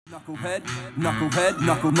Knucklehead, knucklehead,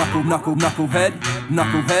 knucklehead,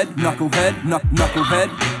 knucklehead.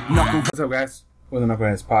 What's up, guys? We're the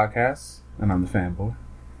Knuckleheads Podcast, and I'm the fanboy.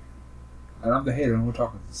 And I'm the hater, and we're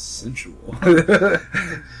talking sensual.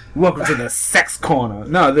 Welcome to the sex corner.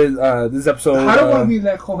 No, this episode. I don't want to be in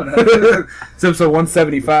that corner. It's episode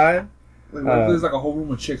 175. Like, what if there's like a whole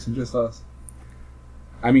room of chicks and just us?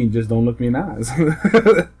 I mean, just don't look me in the eyes.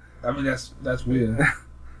 I mean, that's weird.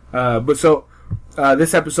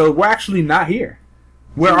 This episode, we're actually not here.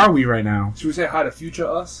 Where are we right now? Should we say hi to future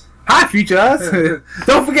us? Hi, future us.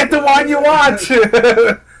 Don't forget the one you watch.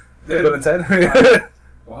 Bill and Ted.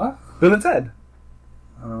 What? Bill and Ted.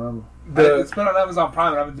 I don't remember. It's been on Amazon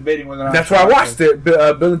Prime, and I've been debating whether or not. That's why I watched it.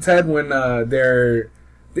 Bill and Ted, when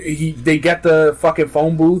they get the fucking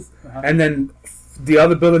phone booth, and then the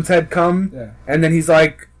other Bill and Ted come, and then he's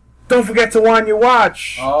like, "Don't forget to wind your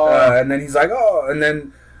watch." And then he's like, "Oh," and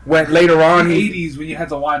then went later on. In the 80s when you had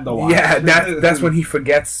to wind the watch. Yeah, that's when he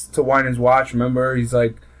forgets to wind his watch. Remember, he's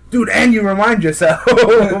like, "Dude, and you remind yourself."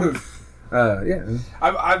 Yeah.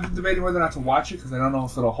 I've been debating whether or not to watch it because I don't know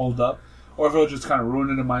if it'll hold up or if it'll just kind of ruin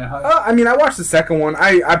it in my eyes. I mean, I watched the second one.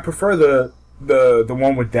 I prefer the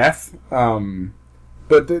one with Death.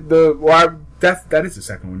 But Death, that is the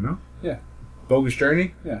second one, no? Yeah. Bogus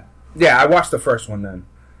Journey? Yeah. Yeah, I watched the first one then.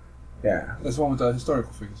 Yeah. That's the one with the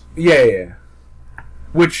historical figures. Yeah.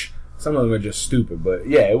 Which some of them are just stupid, but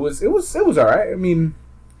yeah, it was alright. I mean,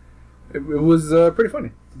 it was pretty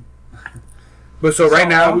funny. But so right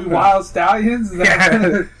now, are we wild stallions?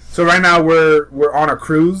 Yeah. So right now we're on a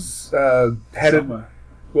cruise headed. Somewhere.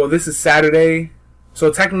 Well, this is Saturday,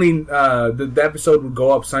 so technically the episode would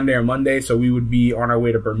go up Sunday or Monday, so we would be on our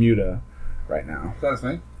way to Bermuda right now. Is that a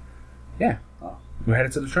thing? Yeah. Oh. We're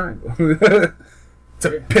headed to the Triangle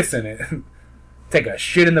to piss in it, take a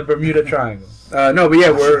shit in the Bermuda Triangle. No, but yeah,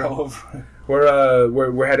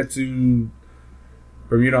 we're headed to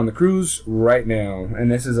Bermuda on the cruise right now,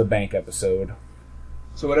 and this is a bank episode.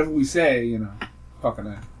 So whatever we say, fucking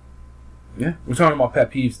it. Yeah, we're talking about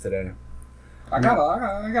pet peeves today. I got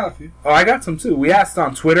a few. Oh, I got some too. We asked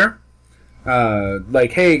on Twitter,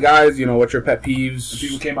 like, hey guys, what's your pet peeves? And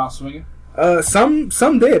people came out swinging. Some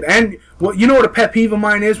did, and well, you know what a pet peeve of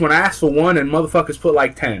mine is? When I ask for one and motherfuckers put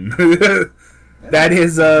like 10. That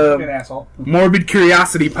is an asshole. Morbid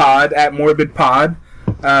Curiosity Pod at Morbid Pod.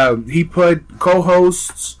 He put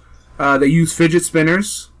co-hosts that use fidget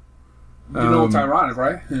spinners. You know what's ironic,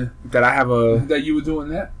 right? Yeah. That I have that you were doing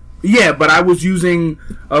that. Yeah, but I was using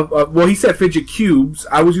well, he said fidget cubes.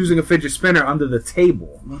 I was using a fidget spinner under the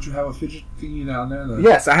table. Don't you have a fidget thingy down there?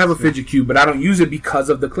 Yes, I have a fidget cube, but I don't use it because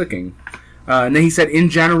of the clicking. And then he said, in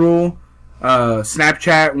general,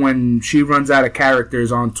 Snapchat when she runs out of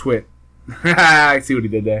characters on Twit. I see what he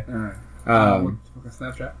did there.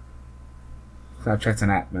 Snapchat? Snapchat's an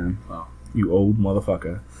app, man. Oh. You old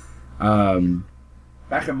motherfucker.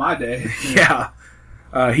 Back in my day. Yeah.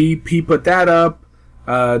 He put that up.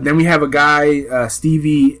 Then we have a guy,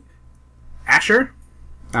 Stevie Asher.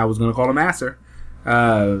 I was going to call him Asser.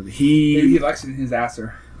 Maybe he likes it in his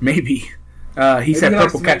asser. Maybe. He said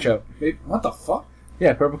purple ketchup. What the fuck?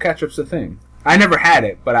 Yeah, purple ketchup's a thing. I never had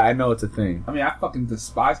it, but I know it's a thing. I mean, I fucking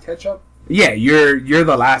despise ketchup. Yeah, you're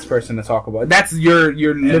the last person to talk about it. That's your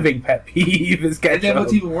living pet peeve is ketchup. And then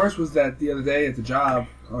what's even worse was that the other day at the job,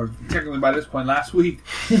 or technically by this point last week,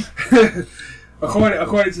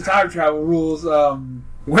 according to time travel rules,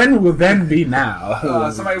 when will then be now?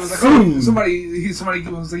 Somebody was like, somebody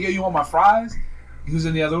was like, "Yo, you want my fries?" He was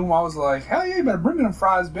in the other room. I was like, "Hell yeah, you better bring me them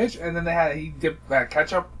fries, bitch!" And then he dipped that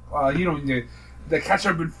ketchup. The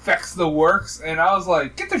ketchup infects the works, and I was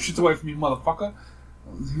like, "Get those shits away from me, motherfucker!"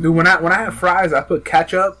 Dude, when I have fries, I put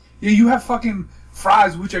ketchup. Yeah, you have fucking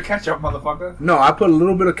fries with your ketchup, motherfucker. No, I put a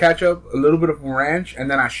little bit of ketchup, a little bit of ranch,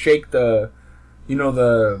 and then I shake when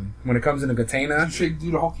it comes in a container. You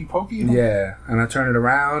do the hokey pokey? Yeah, and I turn it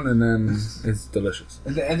around, and then it's delicious.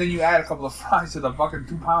 And then you add a couple of fries to the fucking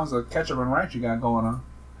 2 pounds of ketchup and ranch you got going on.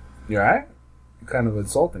 You alright? You're kind of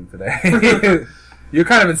insulting today. You're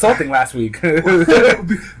kind of insulting last week.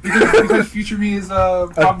 because future me is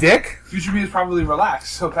a dick? Future me is probably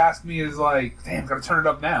relaxed, so past me is like, damn, gotta turn it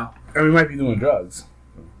up now. And we might be doing drugs.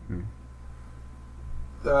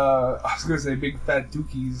 I was gonna say big fat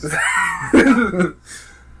dookies.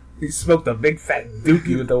 He smoked a big fat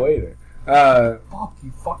dookie with the waiter. Fuck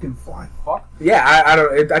you, fucking fly, fuck. Yeah,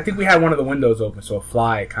 I think we had one of the windows open, so a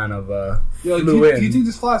fly kind of flew in. Do you think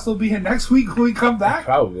this fly will be here next week when we come back?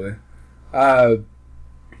 Probably.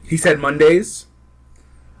 He said Mondays.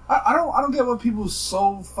 I don't get why people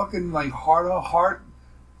so fucking like hard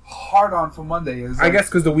hard on for Monday is. I guess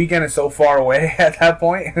because the weekend is so far away at that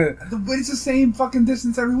point. But it's the same fucking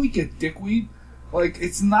distance every weekend, dickweed. Like,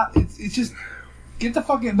 it's not. It's just. Get the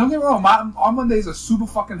fucking. Don't get me wrong, our Mondays are super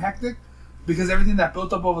fucking hectic because everything that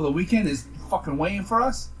built up over the weekend is fucking waiting for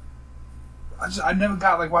us. I never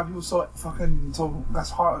got like why people so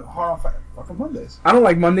that's hard on fucking Mondays. I don't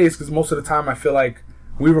like Mondays because most of the time I feel like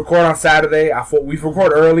we record on Saturday. We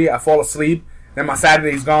record early. I fall asleep. Then my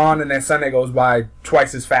Saturday's gone, and then Sunday goes by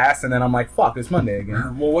twice as fast, and then I'm like, "Fuck, it's Monday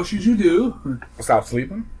again." Well, what should you do? Stop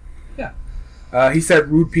sleeping. Yeah. He said,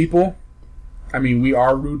 "Rude people." I mean, we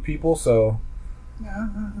are rude people, so. Yeah.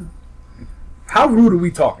 How rude are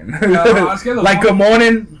we talking? Like good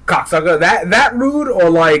morning, cocksucker. That rude,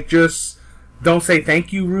 or like just don't say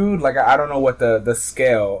thank you rude? Like I don't know what the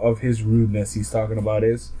scale of his rudeness he's talking about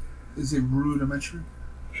is. Is it rudimentary?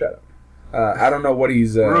 Shut up. I don't know what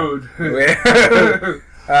he's rude.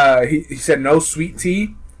 He said no sweet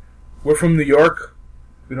tea. We're from New York.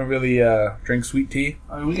 We don't really drink sweet tea.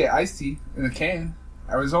 I mean, we get iced tea in a can.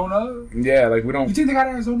 Arizona. Yeah, like we don't. You think they got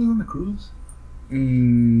Arizona's on the cruise?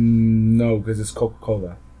 No, because it's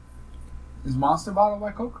Coca-Cola. Is Monster bottled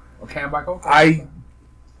by Coke or canned by Coke?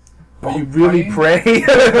 You really pray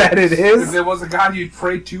that it is? If there was a God, you'd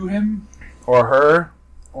pray to him or her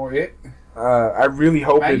or it. I really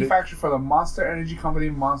hope manufactured for the Monster Energy Company,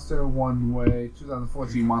 Monster One Way,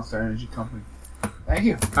 2014 Monster Energy Company. Thank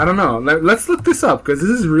you. I don't know. Let's look this up because this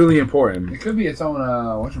is really important. It could be its own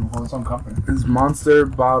its own company. Is Monster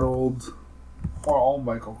bottled or owned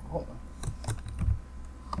by Coca-Cola?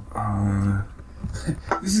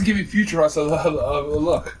 This is giving Future Us a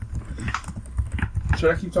look.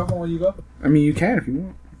 Should I keep talking while you go? I mean, you can if you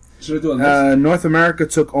want. Should I do a list? North America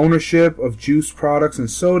took ownership of juice products and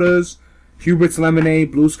sodas, Hubert's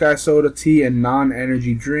Lemonade, Blue Sky Soda, tea, and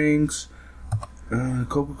non-energy drinks.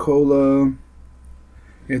 Coca-Cola.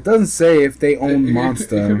 It doesn't say if they own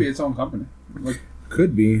Monster. It could be its own company.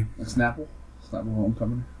 Could be. Like Snapple. Snapple own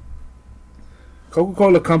company.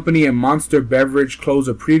 Coca-Cola Company and Monster Beverage closed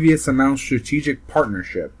a previous announced strategic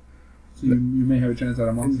partnership. So you may have a chance at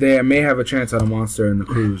a Monster. They may have a chance at a Monster in the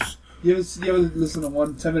cruise. You ever listen to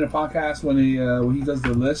one 10-minute podcast when he does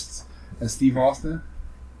the lists as Steve Austin?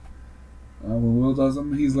 When Will does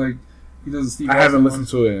them, he does the Steve Austin. I haven't listened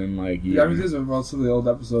to it in like years. Yeah, I mean, these are relatively old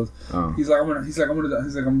episodes. Oh. I'm gonna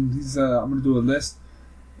do a list.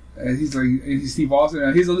 And he's Steve Austin.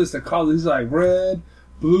 And here's a list of colors. He's like red,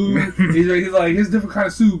 blue. he's like here's different kind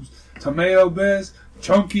of soups. Tomato based,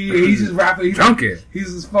 chunky. And he's just rapping. Chunky.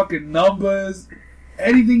 He's just fucking numbers.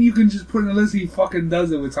 Anything you can just put in the list, he fucking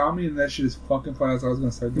does it with Tommy, and that shit is fucking fun. That's what I was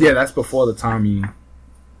gonna start doing. Yeah, that's before the Tommy.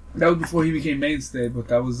 That was before he became mainstay, but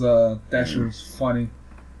that was that shit was funny.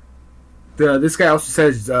 This guy also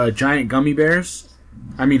says giant gummy bears.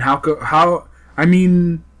 I mean, I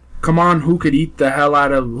mean, come on, who could eat the hell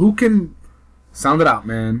out of? Who can sound it out,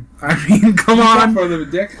 man? I mean, come on,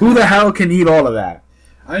 who the hell can eat all of that?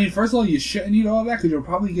 I mean, first of all, you shouldn't eat all that because you'll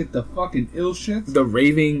probably get the fucking ill shits. The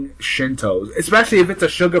raving Shintos. Especially if it's a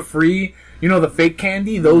sugar-free, the fake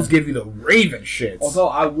candy, those give you the raving shits. Although,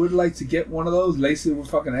 I would like to get one of those, lace it with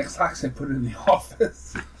fucking X-Lax and put it in the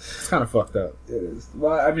office. It's kind of fucked up. It is.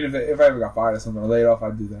 Well, I mean, if I ever got fired or something or laid off,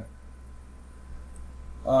 I'd do that.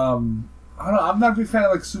 I don't know. I'm not a big fan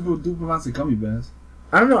of, like, super duper amounts of gummy bears.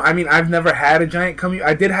 I don't know. I mean, I've never had a giant gummy.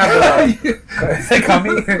 I did have a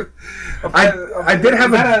gummy. I did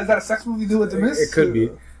have Is that a sex movie do with the Miss? It could be.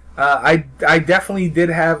 I definitely did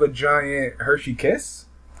have a giant Hershey Kiss.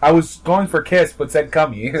 I was going for Kiss, but said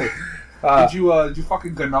gummy. Did you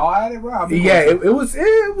fucking gnaw at it, bro? Yeah, it was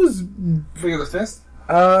bigger than a fist.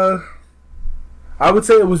 I would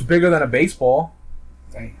say it was bigger than a baseball.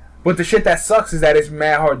 Dang. But the shit that sucks is that it's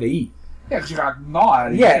mad hard to eat. Yeah, because you got to gnaw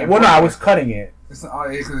at it. Yeah, well, no, I was cutting it. It's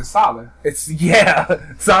solid. It's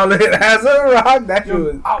solid as a rock. That shit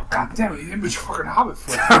was. Oh, god damn it! You hit me with your fucking hobbit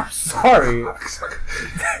foot. I'm sorry.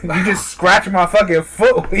 You just scratched my fucking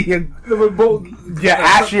foot with your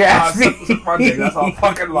ashy ass feet. That's all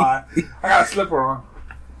fucking lie. I got a slipper on.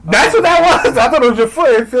 That's what that was. I thought it was your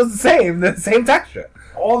foot. It feels the same texture.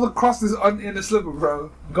 All the crust is in the slipper,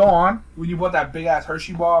 bro. Go on. When you bought that big ass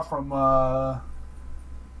Hershey bar from, I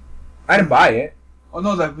didn't buy it. Oh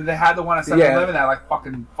no, they had the one at 7-Eleven that like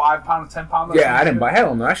fucking 5 pounds, 10 pounds. Yeah, I didn't buy.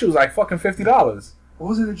 Hell no, that shit was like fucking $50. What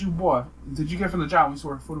was it that you bought? Did you get from the giant? We used to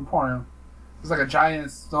work at Food Emporium. It was like a giant,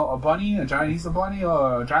 a bunny, a giant Easter bunny,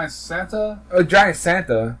 or a giant Santa. A giant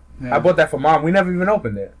Santa. Yeah. I bought that for Mom. We never even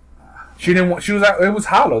opened it. She didn't want. She was. It was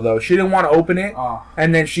hollow though. She didn't want to open it,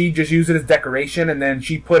 and then she just used it as decoration. And then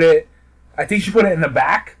she put it. I think she put it in the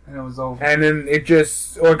back, and it was over. And then it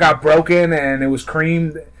got broken, and it was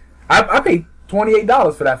creamed. I paid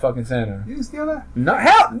 $28 for that fucking Santa. You didn't steal that? No,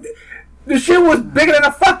 hell, the shit was bigger than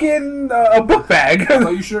a fucking a book bag. So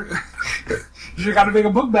you should got a bigger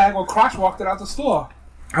book bag or Crotch walked it out the store.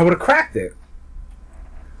 I would have cracked it.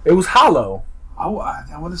 It was hollow. I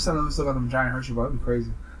wonder if someone still got them giant Hershey bars. That'd be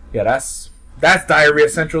crazy. Yeah, that's diarrhea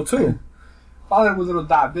central too. Father was a little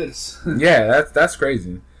diabetes. Yeah, that's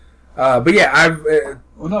crazy. But yeah, I've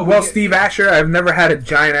Steve Asher, I've never had a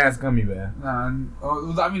giant ass gummy bear. Nah,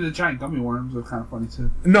 I mean the giant gummy worms are kind of funny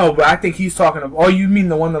too. No, but I think he's talking of. Oh, you mean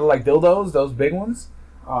the one that are like dildos, those big ones?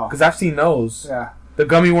 Oh, because I've seen those. Yeah. The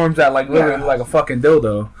gummy worms that like literally look like a fucking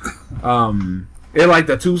dildo. They're like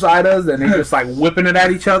the two-siders, and they're just like whipping it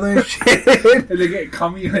at each other and shit. And they get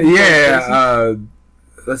cummy. Yeah.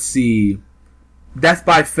 Let's see. Death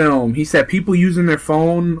by Film. He said people using their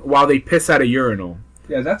phone while they piss at a urinal.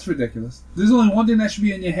 Yeah, that's ridiculous. There's only one thing that should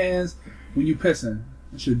be in your hands when you pissing.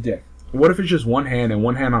 It's your dick. What if it's just one hand and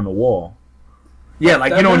one hand on the wall? Yeah,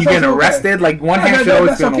 like when you're getting arrested, like one hand should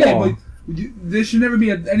always be on the wall. But there should never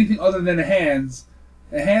be anything other than the hands.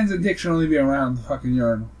 The hands and dick should only be around the fucking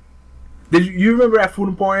urinal. Did you remember at Food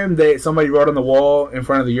Emporium? Somebody wrote on the wall in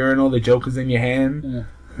front of the urinal, "The joke is in your hand."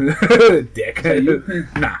 Yeah. Dick.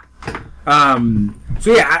 Nah.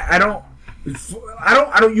 So yeah, I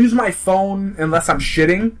don't use my phone unless I'm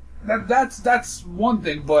shitting. That's one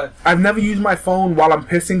thing, but I've never used my phone while I'm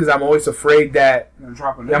pissing because I'm always afraid that I'm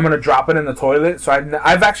gonna drop it in the toilet. So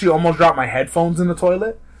I've actually almost dropped my headphones in the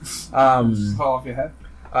toilet. Just fall off your head.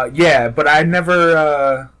 Yeah, but I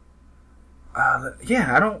never. I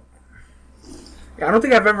don't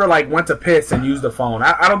think I've ever went to piss and used the phone.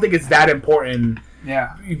 I don't think it's that important.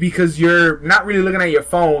 Yeah, because you're not really looking at your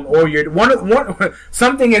phone, or you're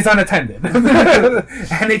something is unattended,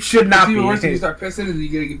 and it should not be. Worse when you start pissing and you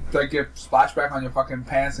get splashback on your fucking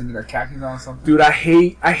pants and your khakis on or something. Dude, I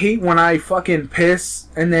hate when I fucking piss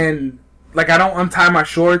and then I don't untie my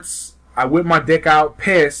shorts. I whip my dick out,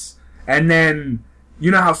 piss, and then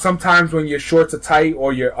you know how sometimes when your shorts are tight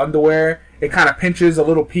or your underwear, it kind of pinches a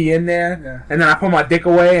little pee in there, and then I put my dick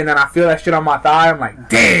away, and then I feel that shit on my thigh. I'm like,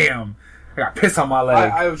 damn. I got piss on my leg.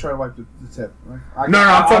 I always try to wipe the tip. I'm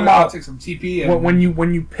talking about I'll take some TP. And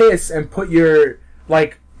when you piss and put your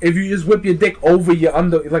if you just whip your dick over your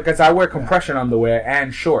because I wear compression underwear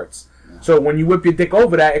and shorts, so when you whip your dick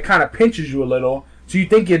over that, it kind of pinches you a little. So you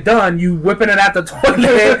think you're done, you whipping it at the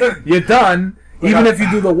toilet, you're done. Even if you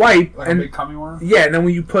do the wipe and a big cummy worm. Yeah, and then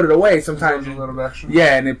when you put it away, sometimes a little bit extra.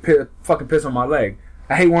 Yeah, and it fucking piss on my leg.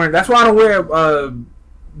 I hate wearing. That's why I don't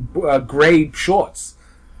wear gray shorts.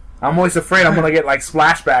 I'm always afraid I'm gonna get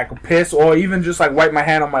splashback or piss, or even just wipe my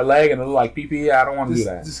hand on my leg and it'll pee pee. I don't want to do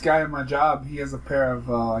that. This guy at my job, he has a pair of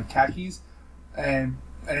khakis, and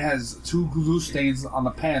it has 2 glue stains on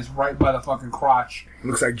the pants right by the fucking crotch.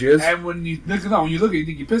 Looks like jizz. And when you look at it, you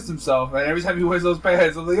think he pissed himself. And every time he wears those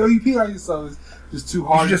pants, I'm like, "Oh, you peed on yourself." It's just too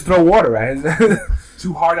hard. You just throw water at his.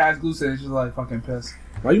 Too hard ass glue stains, just fucking piss.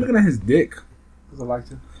 Why are you looking at his dick? Because I like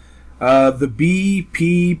to. The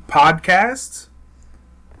BP podcast.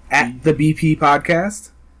 At the BP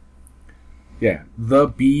podcast. Yeah, the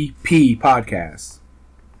BP podcast.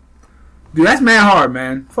 Dude, that's mad hard,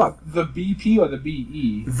 man. Fuck. The BP or the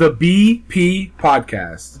BE? The BP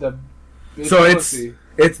podcast. So it's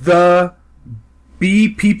the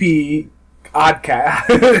BPP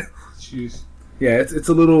oddcast. Jeez. Yeah, it's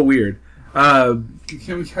a little weird.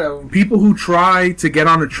 People who try to get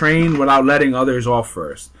on a train without letting others off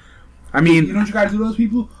first. I mean, you know what you gotta do to those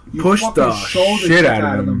people? You push the shit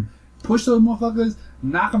out of them. Push those motherfuckers,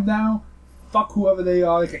 knock them down, fuck whoever they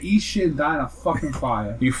are. They can eat shit and die in a fucking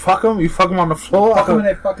fire. You fuck them on the floor? Fuck them in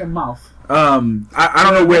their fucking mouth. I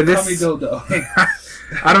don't know where this...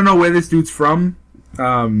 I don't know where this dude's from.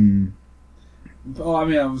 I mean,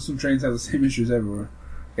 some trains have the same issues everywhere.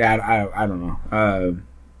 Yeah, I don't know.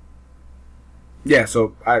 Yeah,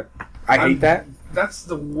 so I hate that. That's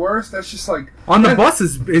the worst. That's just on the bus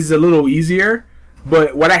is a little easier,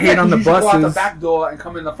 but what I hate on the bus go out is the back door and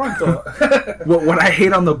come in the front door. what I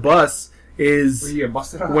hate on the bus is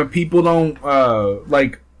when people don't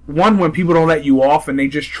when people don't let you off and they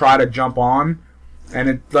just try to jump on, and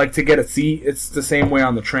it to get a seat. It's the same way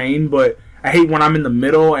on the train, but I hate when I'm in the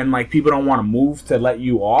middle and people don't want to move to let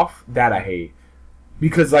you off. That I hate.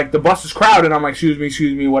 Because, the bus is crowded, and I'm like, excuse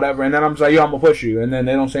me, whatever. And then I'm just like, yo, I'm going to push you. And then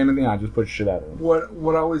they don't say anything, I just push shit out of them.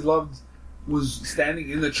 What I always loved was standing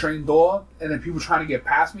in the train door, and then people trying to get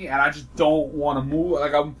past me, and I just don't want to move.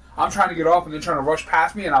 I'm trying to get off, and they're trying to rush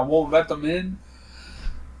past me, and I won't let them in.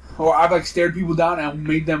 Or I've, stared people down and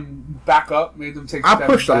made them back up, made them take steps back.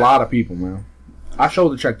 I pushed a lot of people, man. I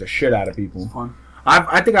shoulder checked the shit out of people. It's fun.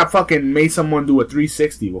 I think I fucking made someone do a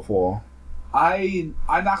 360 before. I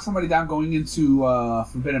knocked somebody down going into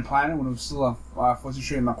Forbidden Planet when it was still on 4th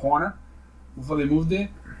Street in the corner before they moved it.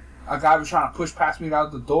 A guy was trying to push past me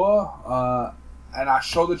out the door, and I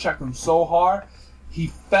shoulder checked him so hard. He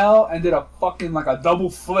fell and did a fucking like a double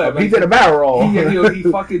flip. He did a barrel roll. He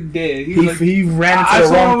fucking did. He ran into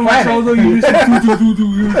the wrong planet. Shoulder,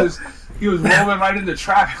 he was rolling right into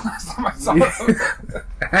traffic last time I saw him.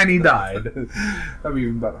 And he died. That'd be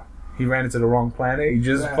even better. He ran into the wrong planet. He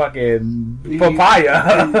just fucking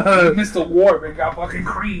papaya. He missed the warp and got fucking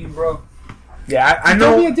cream, bro. Yeah, I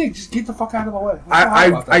know. Don't be a dick. Just get the fuck out of the way.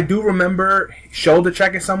 I do remember shoulder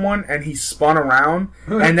checking someone and he spun around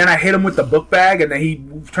and then I hit him with the book bag and then he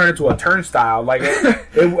turned into a turnstile. Like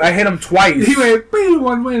I hit him twice. He went pee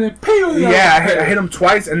one way and then pee the other. Yeah, I hit him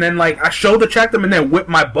twice and then like I shoulder checked him and then whipped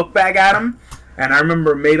my book bag at him. And I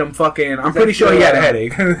remember made him fucking. I'm pretty sure he had a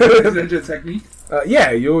headache. Is that your technique?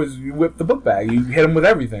 Yeah, you whip the book bag. You hit him with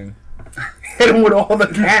everything. Hit him with all the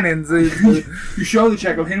cannons. You shoulder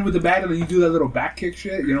check him, hit him with the bag, and then you do that little back kick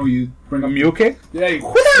shit. You know, you bring a mule kick. Yeah,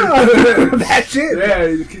 that shit. Yeah,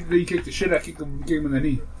 you kick the shit. I kick him in the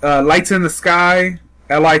knee. Lights in the Sky,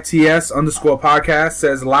 LITS_podcast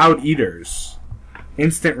says loud eaters,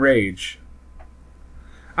 instant rage.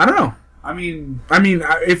 I don't know. I mean,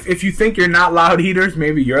 if you think you're not loud eaters,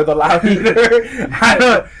 maybe you're the loud eater. I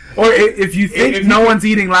don't. Or if you think if no one's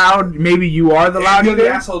eating loud, maybe you are the loud eater. You're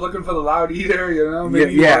the asshole looking for the loud eater, you know?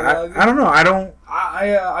 Maybe I don't know. I don't.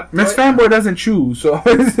 Miss Fanboy doesn't chew, so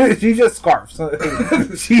she just scarfs.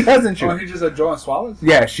 She doesn't chew. Oh, he just enjoys swallows?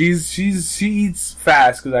 Yeah, she eats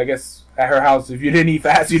fast because I guess at her house, if you didn't eat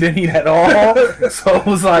fast, you didn't eat at all. So it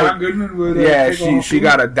was like, John Goodman would. She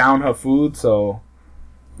got to down her food. So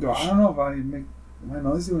I don't know if I make. Am I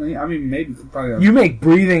noisy when I eat? I mean, maybe. Probably. You make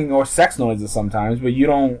breathing or sex noises sometimes, but you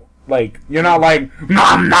don't, like, you're not like,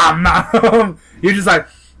 nom, nom, nom. You're just like,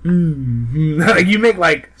 like, you make,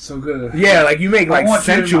 like... So good. Yeah, like, you make, like,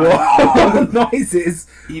 sensual noises.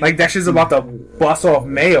 Like, that shit's about to bust off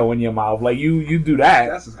mayo in your mouth. Like, you do that.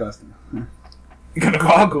 That's disgusting. You're gonna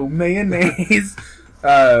gargle mayonnaise.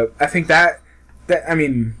 I think that, I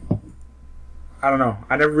mean, I don't know.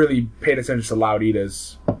 I never really paid attention to loud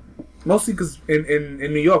eaters. Mostly because in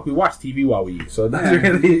New York we watch TV while we eat, so that's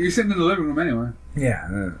really... You're sitting in the living room anyway.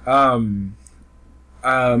 Yeah.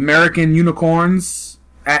 American Unicorns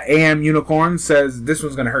at AM Unicorn says this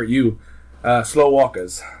one's gonna hurt you. Slow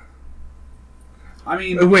walkers. I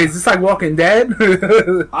mean, wait, is this like Walking Dead?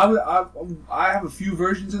 I have a few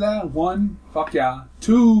versions of that. One, fuck yeah.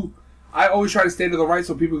 Two, I always try to stay to the right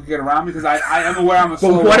so people can get around me because I am aware I'm a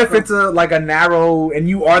slow But what walker. if it's a narrow and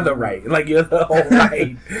you are the right? Like you're the whole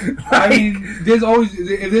right. I mean, there's always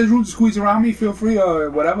if there's room to squeeze around me, feel free or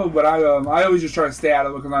whatever. But I always just try to stay out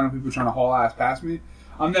of it because I know people trying to haul ass past me.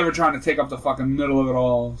 I'm never trying to take up the fucking middle of it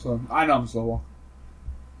all. So I know I'm a slow walker,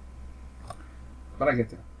 but I get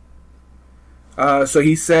there. So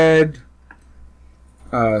he said,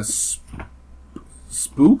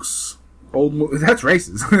 spooks. That's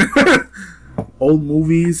racist. Old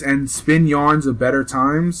movies and spin yarns of better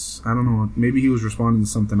times. I don't know. Maybe he was responding to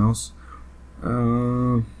something else.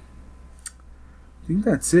 I think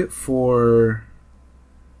that's it for.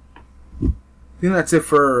 Pet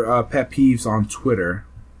peeves on Twitter.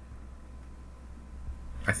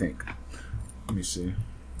 I think. Let me see.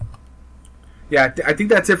 Yeah, I think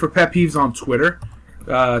that's it for pet peeves on Twitter.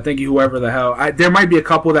 Thank you, whoever the hell. There might be a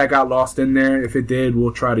couple that got lost in there. If it did,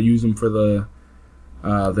 we'll try to use them for the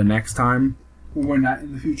next time. When we're not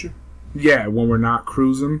in the future? Yeah, when we're not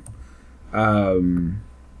cruising. Yeah,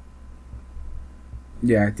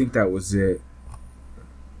 I think that was it.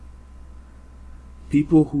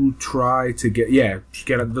 People who try to get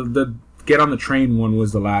on the train one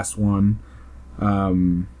was the last one.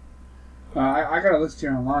 I got a list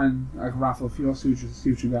here online. I can raffle a few. I'll see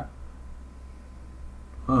what you got.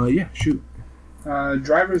 Yeah, shoot.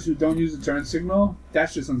 Drivers who don't use the turn signal,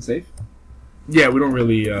 that's just unsafe. Yeah, we don't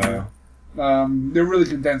really... they're really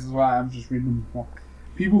condensed as well. I'm just reading them more.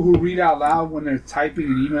 People who read out loud when they're typing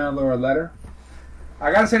an email or a letter.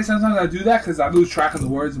 I gotta say, sometimes I do that because I lose track of the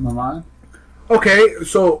words in my mind. Okay,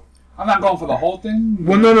 so... I'm not going for the whole thing.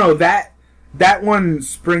 Well, no, that one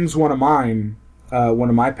springs one of mine. One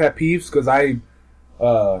of my pet peeves, because I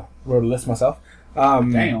wrote a list myself.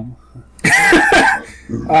 Damn.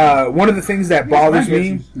 One of the things that bothers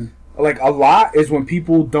me, like a lot, is when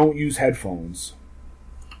people don't use headphones.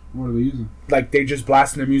 What are they using? Like they just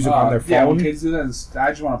blasting their music on their phone. Yeah, when kids do that, I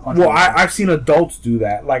just want to punch. Well, I've seen adults do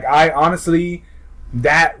that. Like I honestly,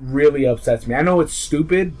 that really upsets me. I know it's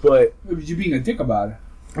stupid, but you're being a dick about it.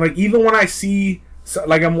 Like even when I see,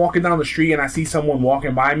 like I'm walking down the street and I see someone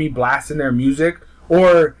walking by me blasting their music,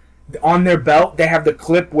 or on their belt, they have the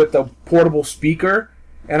clip with the portable speaker.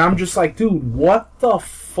 And I'm just like, dude, what the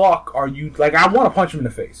fuck are you... Like, I want to punch him in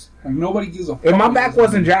the face. Like, nobody gives a fuck. If my back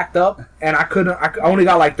wasn't jacked up and I only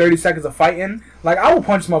got like 30 seconds of fighting, like, I will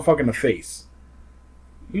punch this motherfucker in the face.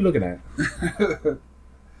 What you looking at?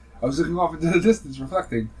 I was looking off into the distance,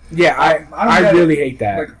 reflecting. Yeah, I really hate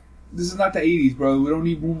that. Like, this is not the 80s, bro. We don't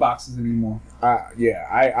need boom boxes anymore. Yeah,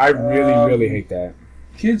 I really hate that.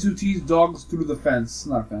 Kids who tease dogs through the fence.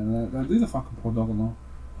 Not a fan of that. Leave the fucking poor dog alone.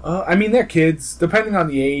 I mean, they're kids, depending on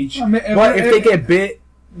the age. I mean, but if they get bit,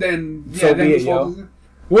 then yeah, so then be it, yo.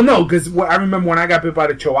 Well, no, because I remember when I got bit by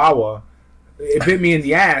the Chihuahua, it bit me in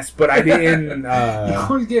the ass, but I didn't. You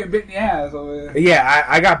always get bit in the ass over there. Yeah,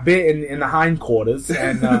 I got bit in the hindquarters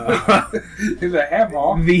and in the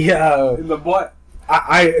hammer. In the butt.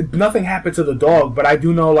 Nothing happened to the dog, but I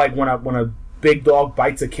do know like when a big dog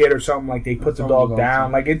bites a kid or something, like they put the dog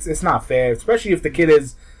down. Like it's not fair, especially if the kid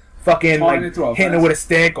is fucking like hitting it with a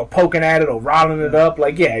stick or poking at it or riling it up.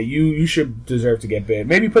 Like, yeah, you should deserve to get bit.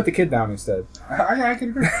 Maybe put the kid down instead. I can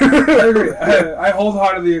agree. I agree. I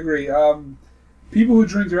wholeheartedly agree. People who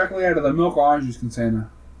drink directly out of the milk or orange juice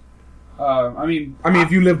container. I mean,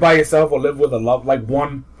 if you live by yourself or live with a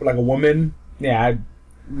a woman, yeah.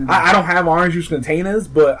 I don't have orange juice containers,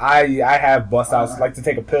 but I have bust outs like to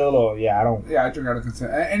take a pill or I don't. Yeah, I drink out of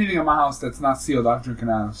container. Anything in my house that's not sealed, I'm drinking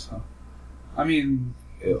out of. So, I mean.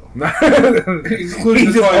 Ew. He's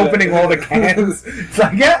just opening all the cans. It's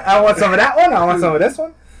like, yeah, I want some of that one. I want some of this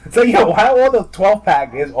one. So, why all the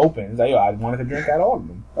 12-pack is open? It's like, I wanted to drink out all of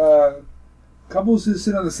them. Couples who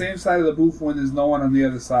sit on the same side of the booth when there's no one on the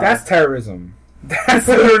other side. That's terrorism. That's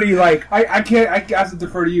literally like I have to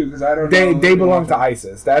defer to you because I don't know. They belong to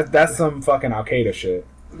ISIS. That's some fucking Al Qaeda shit.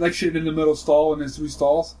 Like shitting in the middle stall when there's 3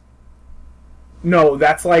 stalls. No,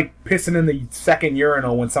 that's like pissing in the second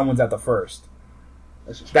urinal when someone's at the first.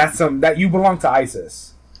 That you belong to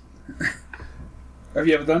ISIS. Have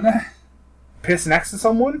you ever done that? Piss next to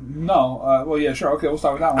someone? No. Well, yeah, sure. Okay, we'll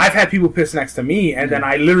start with that one. I've had people piss next to me, and then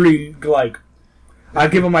I literally I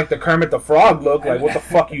give them like the Kermit the Frog look, like what the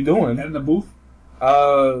fuck you doing? In the booth?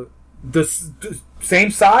 The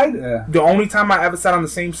same side. Yeah. The only time I ever sat on the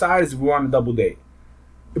same side is if we're on a double date.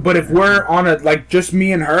 But if we're on just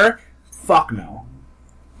me and her, fuck no.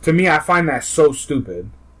 To me, I find that so stupid.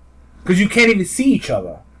 Because you can't even see each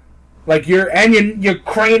other. Like, you're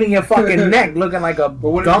craning your fucking neck looking like a dumb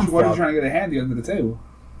fuck. What are you trying to get a handy under the table?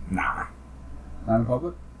 Nah. Not in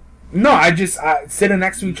public? No, I sitting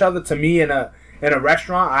next to each other, to me, in a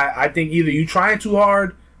restaurant, I think either you trying too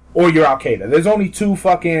hard or you're Al Qaeda. There's only two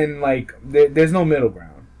fucking, there's no middle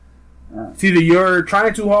ground. It's either you're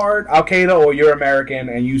trying too hard, Al Qaeda, or you're American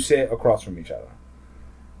and you sit across from each other.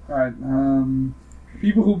 Alright,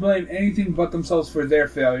 people who blame anything but themselves for their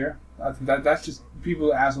failure. I think that's just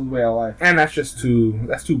people assholes way of life. And that's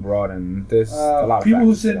too broad, and there's a lot of people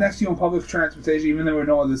who sit next to you on public transportation, even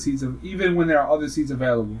when there are other seats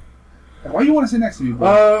available. Like, why do you want to sit next to me,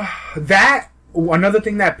 bro? Another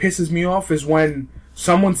thing that pisses me off is when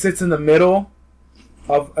someone sits in the middle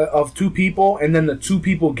of two people, and then the two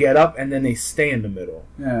people get up, and then they stay in the middle.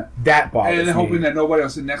 Yeah, that bothers me. And then hoping that nobody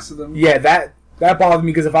else is next to them. Yeah, that bothers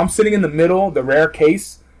me because if I'm sitting in the middle, the rare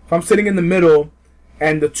case, if I'm sitting in the middle.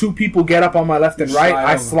 And the two people get up on my left and right,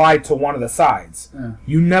 I slide to one of the sides. Yeah.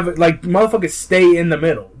 You never, motherfuckers stay in the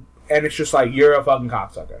middle. And it's just like, you're a fucking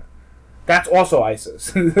cocksucker. That's also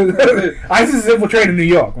ISIS. ISIS is infiltrating New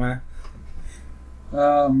York, man.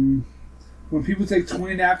 When people take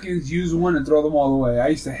 20 napkins, use one and throw them all away. I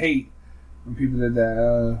used to hate when people did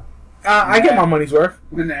that. I get my money's worth.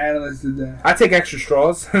 When the analysts did that. I take extra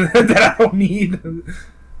straws that I don't need.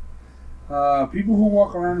 People who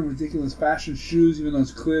walk around in ridiculous fashion shoes, even though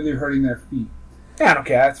it's clearly hurting their feet. Yeah, I don't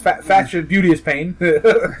care. It's fashion. Beauty is pain.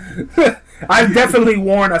 I've definitely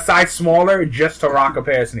worn a size smaller just to rock a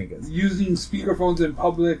pair of sneakers. Using speakerphones in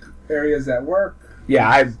public areas at work.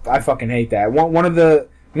 Yeah, I fucking hate that. One of the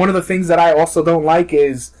things that I also don't like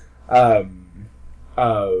is fat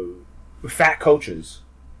coaches.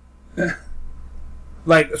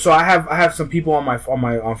 So I have some people on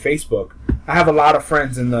Facebook. I have a lot of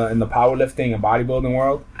friends in the powerlifting and bodybuilding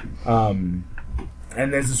world, and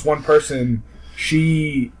there's this one person.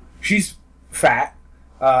 She's fat,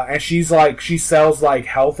 and she sells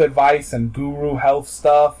health advice and guru health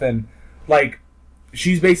stuff, and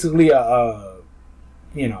she's basically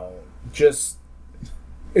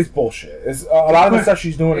it's bullshit. It's a lot of the stuff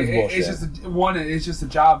she's doing is bullshit. It's just a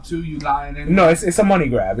job too. You lying in. No, it's a money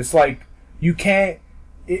grab. It's like you can't.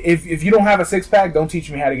 If you don't have a 6-pack, don't teach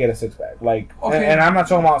me how to get a 6-pack. And I'm not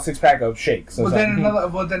talking about a 6-pack of shakes. But then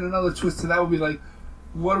another twist to that would be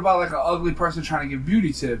What about like an ugly person trying to give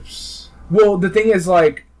beauty tips? Well, the thing is,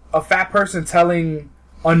 like, a fat person telling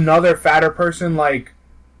another fatter person, like,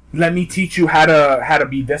 let me teach you how to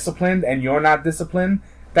be disciplined, and you're not disciplined,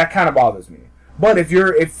 that kind of bothers me. But if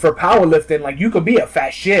for powerlifting, like, you could be a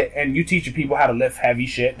fat shit and you teaching people how to lift heavy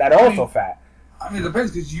shit that are also fat. I mean, it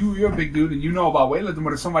depends, because you're a big dude and you know about weightlifting,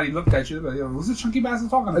 but if somebody looked at you, they're like, yo, what's this chunky bastard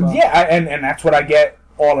talking about? Yeah, and that's what I get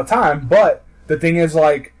all the time. But the thing is,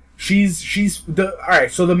 like,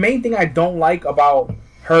 alright, so the main thing I don't like about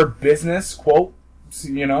her business, quote,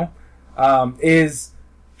 you know, is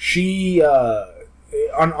she,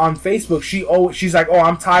 on Facebook, she's like, oh,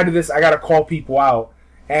 I'm tired of this, I gotta call people out.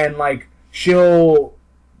 And, like, she'll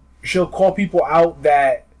call people out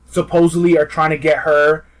that supposedly are trying to get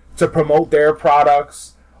her to promote their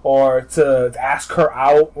products or to ask her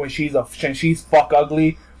out when she's fuck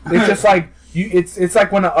ugly. It's just like it's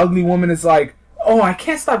like when an ugly woman is like, oh, I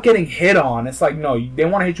can't stop getting hit on. It's like, no, they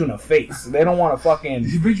want to hit you in the face. They don't want to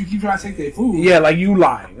fucking. But you keep trying to take their food. Yeah, like you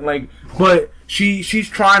lying. Like, but she's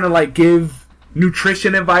trying to like give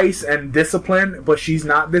nutrition advice and discipline, but she's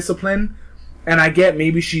not disciplined. And I get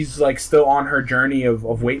maybe she's like still on her journey of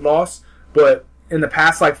weight loss, but in the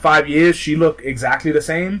past like 5 years she looked exactly the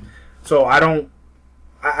same. So I don't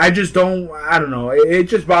know. It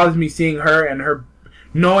just bothers me seeing her and her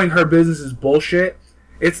knowing her business is bullshit.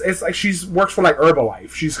 It's like she's works for like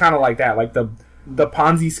Herbalife. She's kind of like that, like the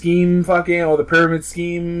Ponzi scheme fucking or the pyramid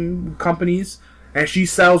scheme companies, and she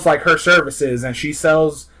sells like her services and she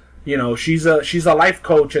sells, you know, she's a life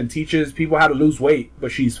coach and teaches people how to lose weight,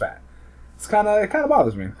 but she's fat. It kind of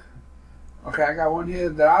bothers me. Okay, I got one here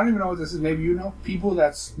that I don't even know what this is. Maybe you know. People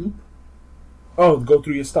that snoop. Oh, go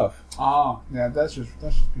through your stuff. Oh, yeah, that's just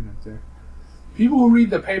peanut there. People who read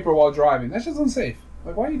the paper while driving. That's just unsafe.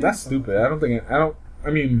 Like, why are you doing That's stupid. I don't think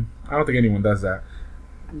anyone does that.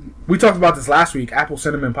 We talked about this last week. Apple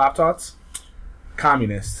Cinnamon Pop-Tarts.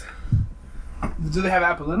 Communist. Do they have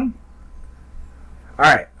apple in them?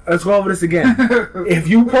 Alright, let's go over this again. If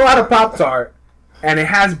you pull out a Pop-Tart and it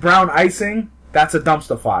has brown icing, that's a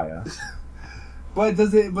dumpster fire. But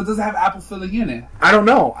does it have apple filling in it? I don't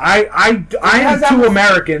know. I am too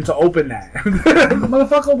American to open that.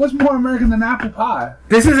 Motherfucker, what's more American than apple pie?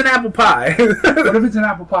 This is an apple pie. What if it's an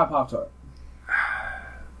apple pie Pop-Tart?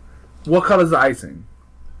 What color's the icing?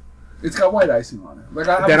 It's got white icing on it.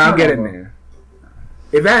 Like, Then I'll get in there.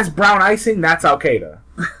 If it has brown icing, that's Al Qaeda.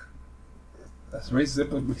 That's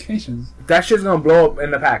racist implications. That shit's gonna blow up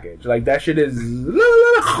in the package. Like that shit is.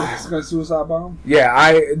 It's gonna suicide bomb.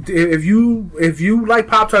 Yeah, if you like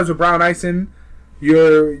Pop-Tarts with brown icing,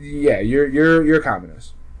 you're a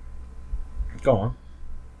communist. Go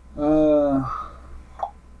on.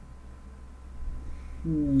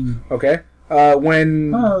 Okay.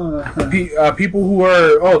 When people who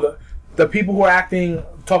are the people who are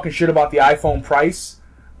talking shit about the iPhone price.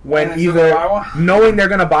 When either knowing they're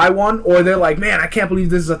gonna buy one, or they're like, "Man, I can't believe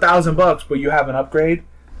this is $1,000, but you have an upgrade,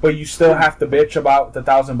 but you still have to bitch about the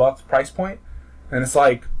 $1,000 price point," and it's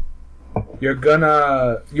like, you're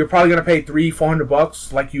probably gonna pay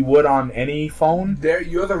 $300-400 like you would on any phone.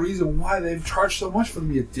 You're the reason why they've charged so much for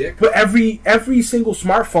me, a dick. But every single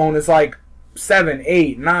smartphone is like $7,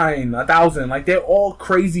 $8, $9, $1,000. Like they're all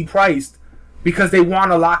crazy priced because they want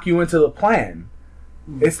to lock you into the plan.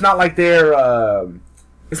 It's not like they're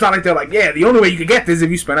like, yeah, the only way you can get this is if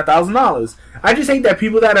you spend $1,000. I just hate that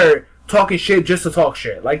people that are talking shit just to talk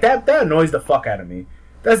shit. Like, that annoys the fuck out of me.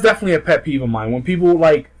 That's definitely a pet peeve of mine. When people,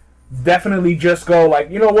 like, definitely just go, like,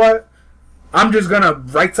 you know what? I'm just gonna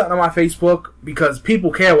write something on my Facebook because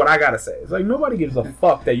people care what I gotta say. It's like, nobody gives a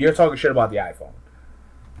fuck that you're talking shit about the iPhone.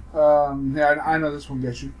 Yeah, I know this one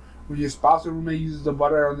gets you. When your spouse or roommate uses the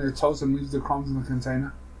butter on their toast and leaves the crumbs in the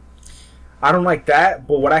container. I don't like that,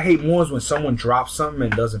 but what I hate more is when someone drops something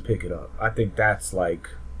and doesn't pick it up. I think that's like...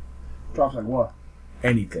 Drops like what?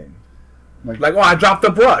 Anything. Like, oh, I dropped the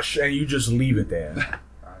brush, and you just leave it there.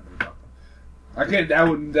 I can't, that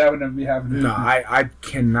would never be happening. No, I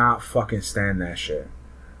cannot fucking stand that shit.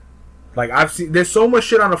 Like, I've seen... There's so much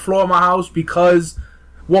shit on the floor of my house because...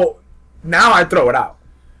 Well, now I throw it out.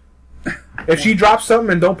 If she drops something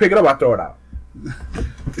and don't pick it up, I throw it out.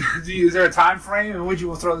 Is there a time frame in which you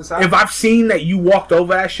will throw this out? If I've seen that you walked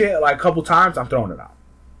over that shit like a couple times, I'm throwing it out.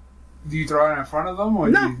 Do you throw it in front of them? Or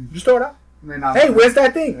no, just throw it out. Hey, where's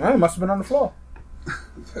that thing? Oh, it must have been on the floor.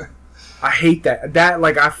 I hate that.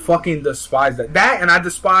 I fucking despise that. That, and I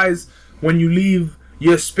despise when you leave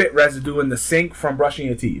your spit residue in the sink from brushing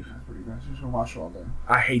your teeth. That's pretty good. You should wash all day.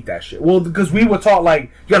 I hate that shit. Well, because we were taught, like,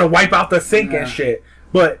 you gotta wipe out the sink and shit.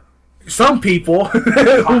 But some people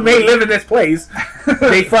who may live in this place,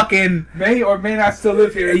 they fucking may or may not still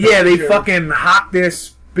live here. Yeah, they fucking hot their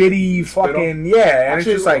spitty fucking yeah, and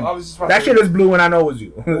Actually, it's just like that shit is blue, and I know it was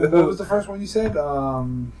you. What was the first one you said?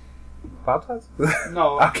 Pop-Tarts?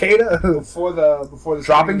 No, Al Qaeda before the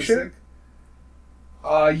dropping shit.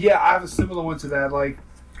 Yeah, I have a similar one to that. Like,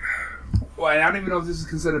 well, I don't even know if this is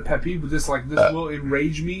considered pet peeve, but this will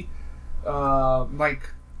enrage me. Like,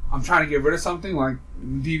 I'm trying to get rid of something like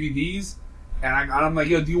DVDs, and I'm like,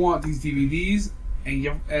 yo, do you want these DVDs? And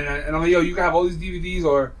I'm like, yo, you can have all these DVDs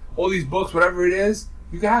or all these books, whatever it is,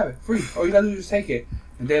 you can have it free. All you gotta do is just take it.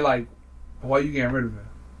 And they're like, why are you getting rid of it,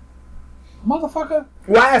 motherfucker?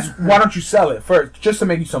 Well, I asked, why don't you sell it first, just to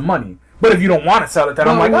make you some money? But if you don't want to sell it, then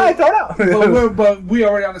I'm like, all right, throw it out. but we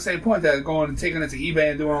already on the same point that going and taking it to eBay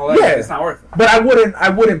and doing all that, yeah, it's not worth it. But I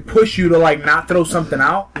wouldn't push you to like not throw something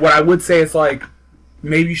out. What I would say is like,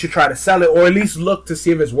 maybe you should try to sell it, or at least look to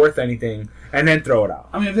see if it's worth anything, and then throw it out.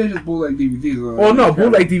 I mean, if they just bootleg DVDs. Well, no,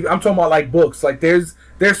 bootleg DVD. I'm talking about like books. Like there's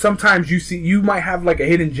sometimes you might have like a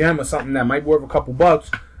hidden gem or something that might be worth a couple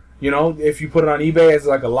bucks. You know, if you put it on eBay as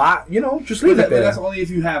like a lot, you know, just leave it there. But that's only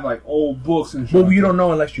if you have like old books and shit. Well, you don't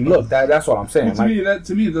know unless you look. That's what I'm saying. Well,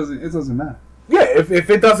 to me, it doesn't matter. Yeah, if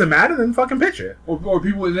it doesn't matter, then fucking pitch it. Or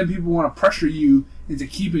people want to pressure you into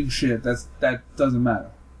keeping shit that doesn't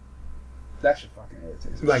matter. That shit fucking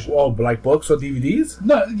irritates me. Like books or DVDs?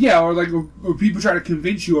 No, yeah, or people try to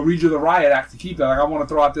convince you or read you the riot act to keep that. Like, I want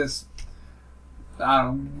to throw out this. I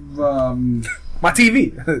don't my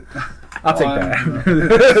TV. I'll take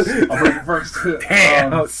that. I'll break it first.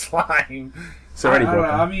 Damn, slime. It's already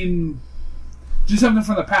broken. I mean, just something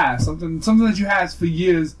from the past, something that you had for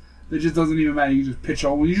years that just doesn't even matter. You just pitch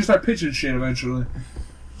on. When you just start pitching shit eventually,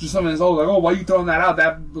 just something that's old, like, oh, why are you throwing that out?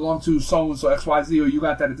 That belonged to so and so XYZ, or you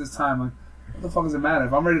got that at this time. Like, what the fuck does it matter?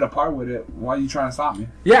 If I'm ready to part with it, why are you trying to stop me?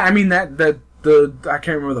 Yeah, I mean the I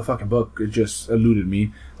can't remember the fucking book. It just eluded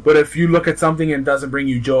me. But if you look at something and it doesn't bring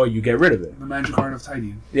you joy, you get rid of it. The Magic Art of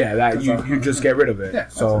Tidying. Yeah, that you just get rid of it. Yeah,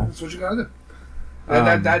 so that's what you gotta do.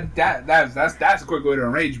 That's a quick way to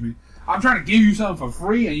enrage me. I'm trying to give you something for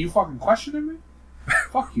free and you fucking questioning me?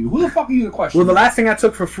 Fuck you. Who the fuck are you to question? Well, the last thing I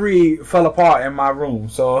took for free fell apart in my room,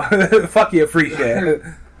 so fuck your free shit.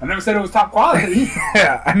 I never said it was top quality.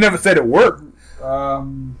 Yeah, I never said it worked. I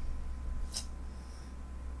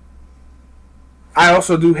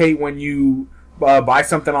also do hate when you buy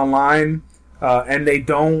something online and they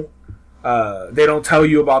don't tell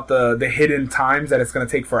you about the hidden times that it's going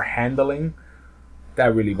to take for handling.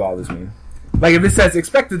 That really bothers me. Like if it says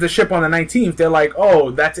expected to ship on the 19th, they're like,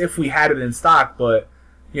 oh, that's if we had it in stock, but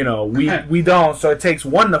you know we don't, so it takes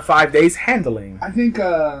 1 to 5 days handling. I think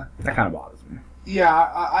that kind of bothers me.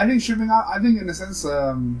 Yeah, I think shipping out. I think in a sense,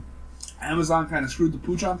 Amazon kind of screwed the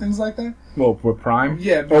pooch on things like that. Well, with Prime?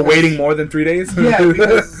 Yeah. Or waiting more than 3 days? Yeah,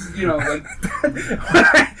 because, you know, like...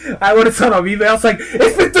 I would have told on eBay, I was like,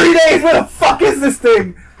 it's been 3 days, where the fuck is this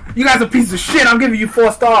thing? You guys are a piece of shit, I'm giving you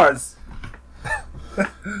 4 stars.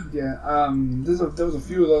 Yeah, there was a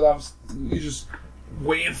few of those you just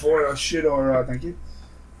waiting for a shit or, thank you.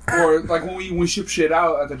 Or, like, when we ship shit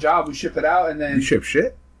out at the job, we ship it out and then... You ship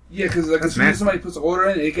shit? Yeah, because, like, as soon as somebody puts an order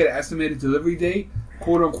in, they get an estimated delivery date,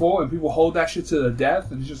 quote unquote, and people hold that shit to the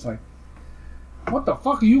death, and it's just like, what the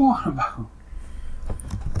fuck are you on about?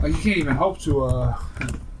 Like, you can't even hope to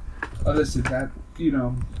elicit that, you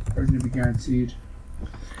know, everything to be guaranteed.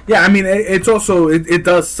 Yeah, I mean, it's also, it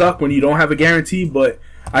does suck when you don't have a guarantee, but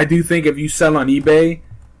I do think if you sell on eBay,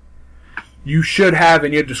 you should have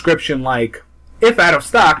in your description, like, if out of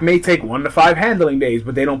stock, may take 1 to 5 handling days,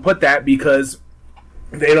 but they don't put that because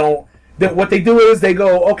they don't, what they do is they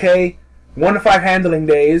go, okay, 1 to 5 handling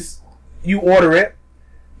days, you order it,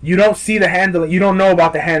 you don't see the handling, you don't know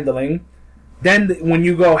about the handling, then when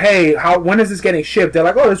you go, hey, when is this getting shipped? They're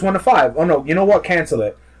like, oh, it's 1 to 5. Oh no, you know what, cancel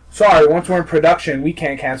it. Sorry, once we're in production, we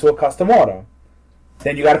can't cancel a custom order.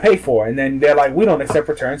 Then you got to pay for it. And then they're like, we don't accept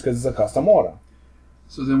returns because it's a custom order.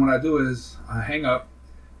 So then what I do is, I hang up,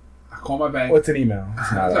 I call my bank. What's an email?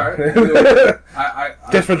 It's alright.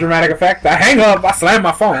 Just for dramatic effect, I hang up, I slam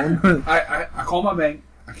my phone. I call my bank,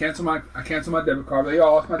 I cancel my debit card. They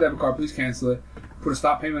lost my debit card, please cancel it. Put a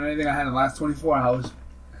stop payment on anything I had in the last 24 hours.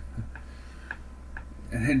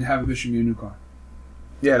 And then have them issue me a new card.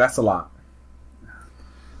 Yeah, that's a lot.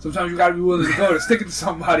 Sometimes you gotta be willing to go to stick it to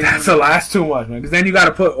somebody. That's too much, man. Because then you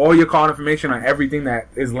gotta put all your card information on everything that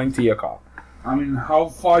is linked to your car. I mean, how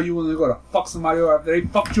far are you willing to go to fuck somebody over after they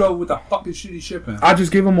fucked you over with a fucking shitty shipping? I'll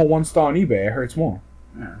just give them a 1 star on eBay. It hurts more.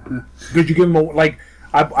 Yeah. Could you give them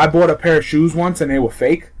I bought a pair of shoes once and they were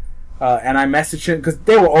fake. And I messaged him because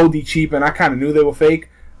they were OD cheap and I kind of knew they were fake.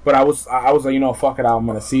 But I was like, you know, fuck it, I'm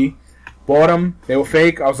gonna see. Bought them. They were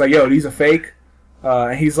fake. I was like, yo, these are fake.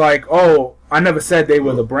 And he's like, oh, I never said they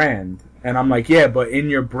were the brand. And I'm like, yeah, but in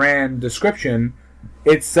your brand description,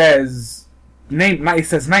 it says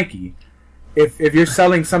Nike. If you're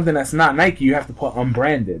selling something that's not Nike, you have to put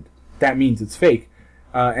unbranded. That means it's fake.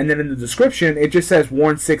 And then in the description, it just says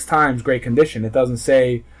worn 6 times, great condition. It doesn't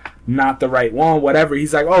say not the right one, whatever.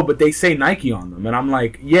 He's like, oh, but they say Nike on them. And I'm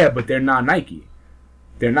like, yeah, but they're not Nike.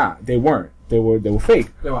 They're not. They weren't. They were fake.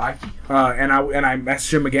 They were Nike. And I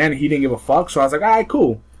messaged him again. He didn't give a fuck. So I was like, all right,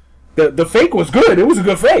 cool. The fake was good. It was a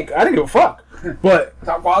good fake. I didn't give a fuck. But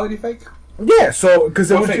top quality fake. Yeah. So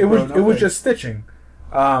because it was fake. just stitching.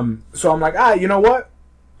 So I'm like, you know what?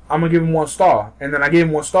 I'm gonna give him 1 star. And then I gave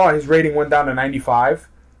him 1 star. His rating went down to 95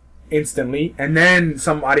 instantly. And then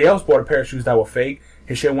somebody else bought a pair of shoes that were fake.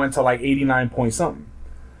 His shit went to like 89 point something.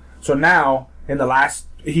 So now in the last,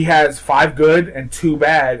 he has 5 good and 2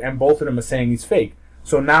 bad, and both of them are saying he's fake.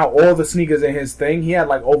 So now all the sneakers in his thing, he had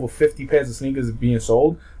like over 50 pairs of sneakers being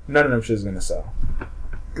sold. None of them shit is gonna sell.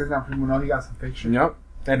 Because now people know he got some fake shit. Yep.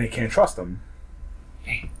 And they can't trust him.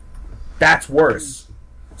 That's worse.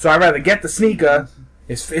 So I'd rather get the sneaker.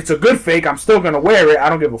 It's a good fake. I'm still gonna wear it. I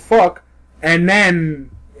don't give a fuck. And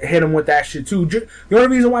then hit him with that shit too. The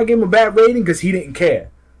only reason why I gave him a bad rating because he didn't care.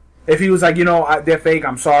 If he was like, they're fake.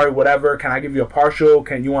 I'm sorry. Whatever. Can I give you a partial?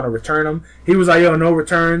 Can you want to return them? He was like, yo, no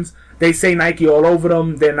returns. They say Nike all over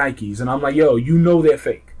them. They're Nikes. And I'm like, yo, they're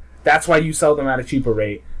fake. That's why you sell them at a cheaper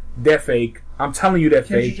rate. They're fake. I'm telling you they're fake.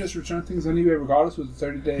 Can't you just return things on eBay regardless with the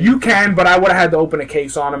 30 days? You can, but I would have had to open a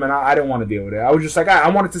case on him, and I didn't want to deal with it. I was just like, I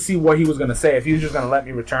wanted to see what he was going to say. If he was just going to let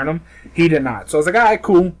me return them, he did not. So I was like, all right,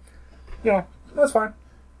 cool. That's fine.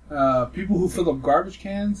 People who fill up garbage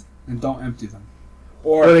cans and don't empty them.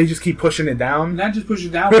 Or they just keep pushing it down? Not just push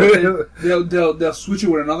it down, but then they'll switch it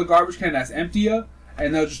with another garbage can that's emptier,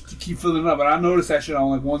 and they'll just keep filling it up. And I noticed that shit on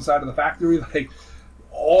like one side of the factory, like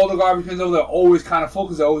all the garbage cans over there are always kind of full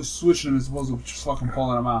because they're always switching them as opposed to just fucking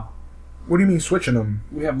pulling them out. What do you mean switching them?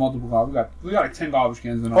 We have multiple garbage. We got like 10 garbage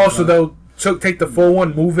cans. In all so they'll take the full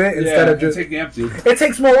one, move it instead of just take the empty. It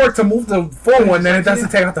takes more work to move the full one than it does to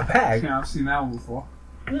take out the bag. Yeah, I've seen that one before.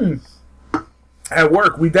 At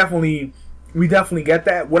work, we definitely get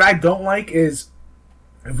that. What I don't like is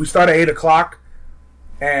if we start at 8:00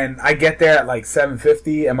 and I get there at like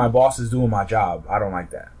 7:50 and my boss is doing my job. I don't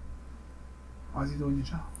like that. Why is he doing your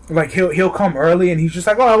job? Like he'll come early and he's just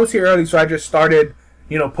like, oh, I was here early, so I just started,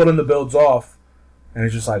 pulling the builds off, and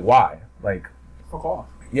it's just like, why? Like, fuck off.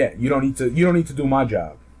 Yeah, you don't need to do my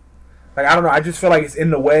job. Like, I don't know. I just feel like it's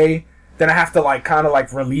in the way. Then I have to like kind of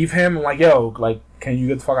like relieve him. I'm like, yo, like, can you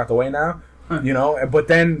get the fuck out the way now? But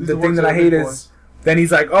then the thing that I hate is, then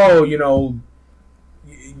he's like, oh, you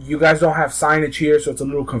guys don't have signage here, so it's a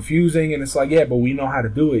little confusing. And it's like, yeah, but we know how to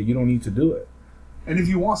do it. You don't need to do it. And if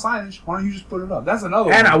you want signage, why don't you just put it up? That's another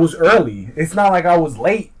one. And I was early. It's not like I was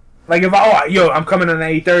late. Like if I'm coming in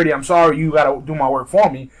at 8:30. I'm sorry, you gotta do my work for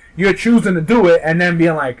me. You're choosing to do it and then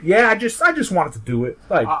being like, yeah, I just wanted to do it.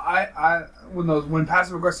 Like when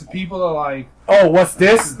passive aggressive people are like, oh, what's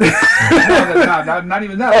this? not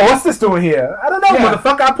even that. Oh, what's this doing here? I don't know,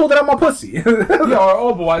 motherfucker. I pulled it out my pussy.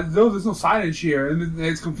 But why, there's no signage here, and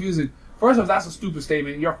it's confusing. First off, that's a stupid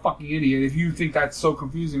statement. You're a fucking idiot if you think that's so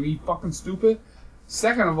confusing. Are you fucking stupid?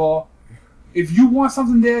 Second of all, if you want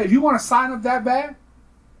something there, if you want to sign up that bad,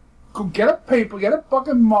 go get a paper, get a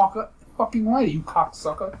fucking marker, fucking write it, you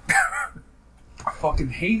cocksucker. I fucking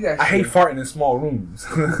hate that shit. I hate farting in small rooms.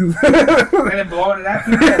 And then blowing it at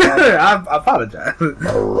people. I apologize.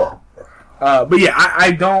 But yeah,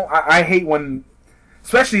 I hate when,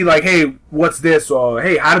 especially like, hey, what's this? Or,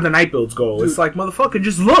 hey, how did the night builds go? Dude, it's like, motherfucker,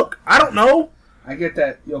 just look. I don't know. I get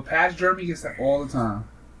that. Past Jeremy gets that all the time.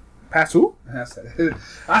 Past who?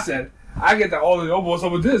 I said, I get that all the time. Oh, what's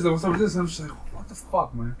up with this? What's up with this? And I'm just like, what the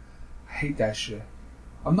fuck, man? I hate that shit.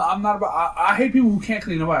 I'm not about. I hate people who can't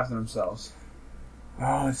clean up after themselves.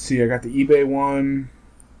 Oh, let's see. I got the eBay one.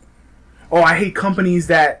 Oh, I hate companies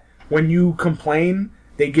that when you complain,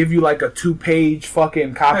 they give you like a 2-page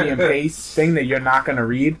fucking copy and paste thing that you're not gonna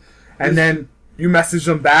read, and then you message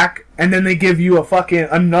them back, and then they give you a fucking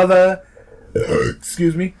another.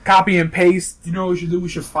 Excuse me. Copy and paste. You know what we should do? We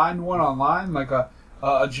should find one online, like a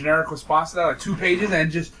generic response to that, like 2 pages,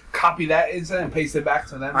 and just copy that inside and paste it back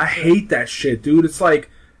to them. I hate that shit, dude. It's like,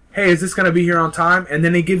 hey, is this gonna be here on time? And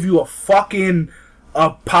then they give you a PowerPoint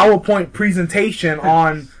presentation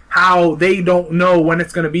on how they don't know when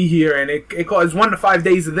it's going to be here, and it's 1 to 5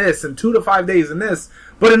 days of this and 2 to 5 days in this,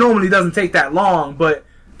 but it normally doesn't take that long. But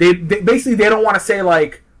they basically they don't want to say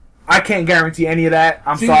like, I can't guarantee any of that.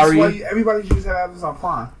 I'm sorry. That's why everybody should have Amazon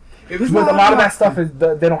Prime. But a lot of that stuff is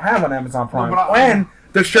they don't have on Amazon Prime. And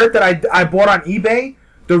the shirt that I bought on eBay.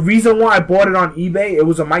 The reason why I bought it on eBay, it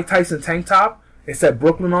was a Mike Tyson tank top. It said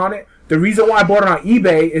Brooklyn on it. The reason why I bought it on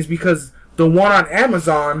eBay is because the one on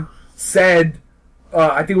Amazon said,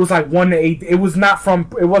 I think it was like 1 to 8. It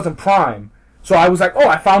wasn't Prime. So I was like, oh,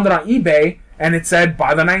 I found it on eBay, and it said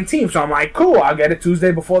by the 19th. So I'm like, cool, I'll get it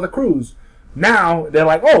Tuesday before the cruise. Now, they're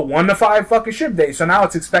like, oh, 1 to 5 fucking ship days. So now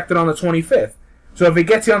it's expected on the 25th. So if it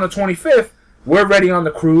gets here on the 25th, we're ready on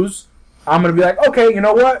the cruise. I'm going to be like, okay, you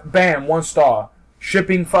know what? Bam, 1 star.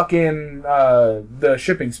 Shipping fucking, the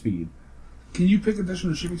shipping speed. Can you pick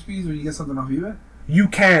additional shipping speeds when you get something off eBay? You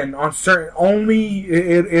can, on certain,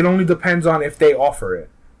 it only depends on if they offer it.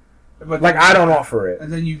 But like, I don't offer it.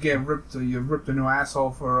 And then you get ripped, you ripped a new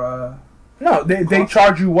asshole for, No, they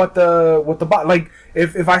charge you what the like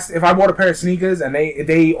if I bought a pair of sneakers and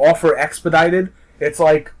they offer expedited, it's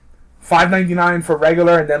like $5.99 for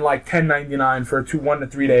regular and then like $10.99 for 1 to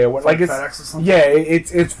 3 day or what. Like it's FedEx or something? Yeah,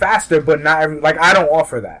 it's faster, but not every, like I don't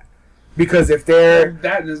offer that because if they're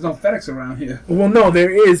there's no FedEx around here. Well, no, there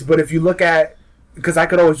is, but if you look at because I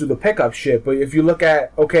could always do the pickup shit, but if you look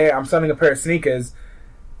at okay, I'm selling a pair of sneakers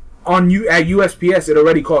at USPS, it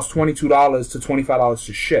already costs $22 to $25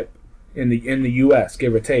 to ship. In the U.S.,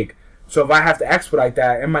 give or take. So if I have to expedite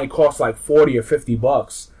that, it might cost like $40 or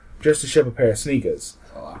 $50 just to ship a pair of sneakers.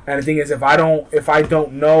 And the thing is, if I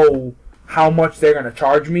don't know how much they're gonna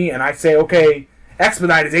charge me, and I say, okay,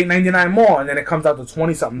 expedite is $8.99 more, and then it comes out to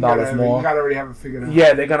 $20-something more. You gotta already have it figured out.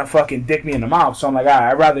 Yeah, they're gonna fucking dick me in the mouth. So I'm like,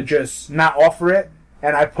 I'd rather just not offer it,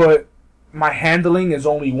 and I put my handling is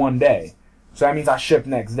only 1 day, so that means I ship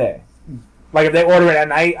next day. Like, if they order it at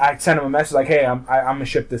night, I send them a message like, hey, I'm going to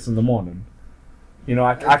ship this in the morning. You know,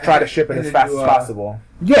 I try to ship it as fast as possible.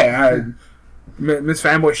 Yeah, Miss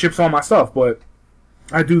Fanboy ships all my stuff, but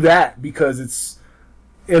I do that because it's,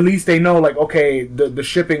 at least they know, like, okay, the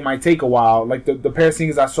shipping might take a while. Like, the pair of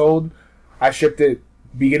sneakers I sold, I shipped it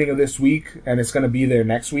beginning of this week, and it's going to be there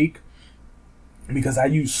next week because I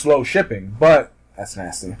use slow shipping, but, that's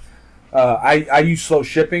nasty. I use slow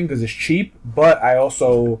shipping because it's cheap, but I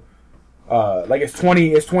also... like it's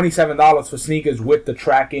 $27 for sneakers with the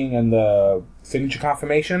tracking and the signature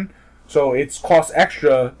confirmation. So it's cost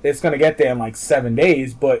extra. It's gonna get there in like 7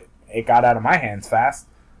 days, but it got out of my hands fast.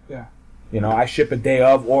 Yeah. You know, I ship a day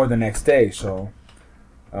of or the next day. So,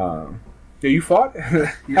 you fought?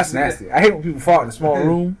 That's nasty. I hate when people fought in a small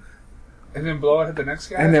room. And then blow it at the next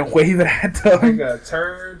guy. And then wave it at them. Like a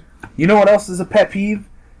turd. You know what else is a pet peeve?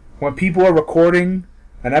 When people are recording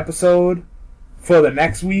an episode for the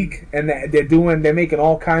next week, and they're making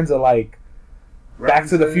all kinds of like Back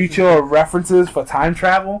to the Future or references for time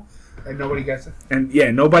travel, and nobody gets it. And yeah,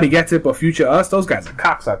 nobody gets it, but future us, those guys are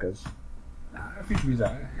cocksuckers. Nah, future me's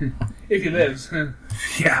alright. If he lives.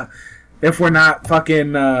 Yeah, if we're not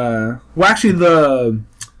fucking. Well, actually, the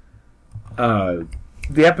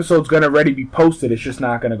episode's gonna already be posted. It's just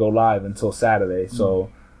not gonna go live until Saturday, so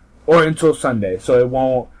or until Sunday. So it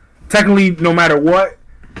won't. Technically, no matter what.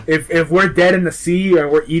 If we're dead in the sea and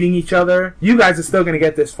we're eating each other, you guys are still gonna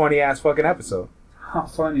get this funny ass fucking episode. How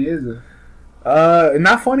funny is it?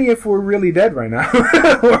 Not funny if we're really dead right now.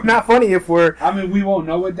 Or not funny if we're. I mean, we won't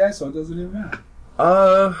know we're dead, so it doesn't even matter.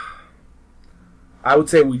 I would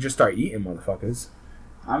say we just start eating motherfuckers.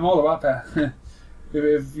 I'm all about that.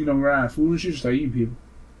 if you know we're out of food and shit, just start eating people.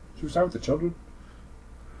 Should we start with the children?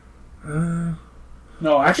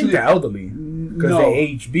 No, actually, I think the elderly because they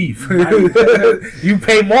age beef. You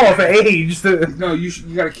pay more for age. No, you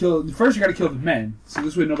gotta kill. First, you gotta kill the men, so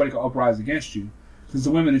this way nobody can uprise against you. Because the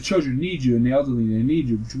women and children need you, and the elderly they need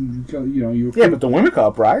you. Yeah, but the women can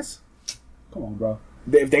uprise. Come on, bro.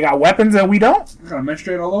 If they got weapons and we don't, they're gonna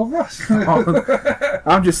menstruate all over us.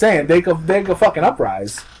 I'm just saying they could fucking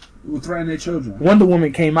uprise. We'll threaten their children. Wonder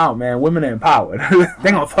Woman came out, man. Women are empowered.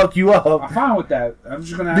 They gonna fuck you up. I'm fine with that. I'm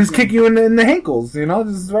just gonna just kick you in the hinkles, you know,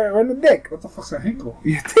 just right in the dick. What the fuck's a hinkle?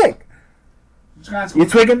 Your dick. Your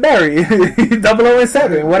twig and berry,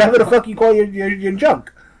 007, whatever the fuck you call your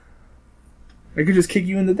junk. They could just kick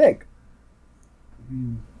you in the dick.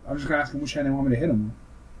 I'm just gonna ask them which hand they want me to hit them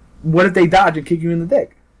with. What if they dodge and kick you in the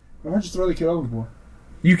dick? Why don't you just throw the kid overboard?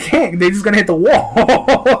 You can't. They're just gonna hit the wall.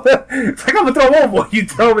 It's like I'm gonna throw him overboard. You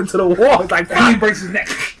throw him into the wall. It's like fuck. He breaks his neck.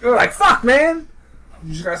 Like fuck, man.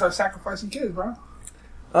 You just gotta start sacrificing kids, bro.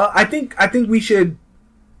 I think we should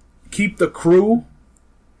keep the crew,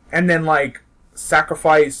 and then like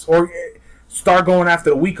sacrifice or start going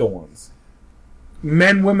after the weaker ones.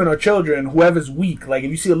 Men, women, or children, whoever's weak. Like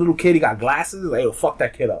if you see a little kid, he got glasses. Like, oh, fuck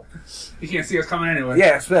that kid up. He can't see us coming anyway.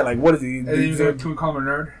 Yeah, it's fair. Like what is he? And then can we call him a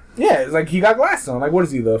nerd? Yeah, it's like he got glasses on. Like, what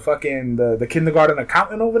is he, the fucking the kindergarten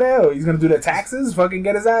accountant over there? Or he's gonna do their taxes? Fucking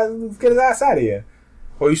get his ass out of here.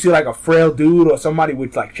 Or you see like a frail dude or somebody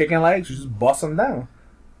with like chicken legs, you just bust him down.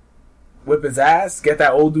 Whip his ass, get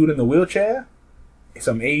that old dude in the wheelchair.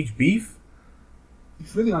 Some aged beef.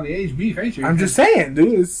 He's really on the aged beef, ain't you? I'm just saying,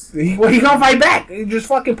 dude. He gonna fight back. He just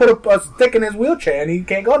fucking put a stick in his wheelchair and he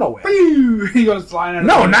can't go nowhere. He goes flying out.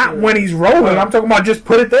 No, not when he's rolling. I'm talking about just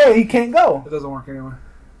put it there. He can't go. It doesn't work anyway.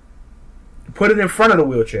 Put it in front of the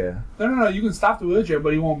wheelchair. No. You can stop the wheelchair,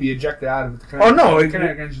 but he won't be ejected out of it. Oh no, the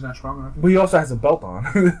kinetic engine's not strong enough. But he also has a belt on.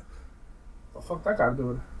 What the fuck that got to do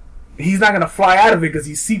with it? He's not gonna fly out of it because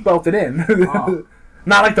he's seatbelted in. Oh.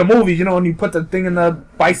 Not like the movies, you know, when you put the thing in the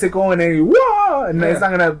bicycle and then you, whoa, and it's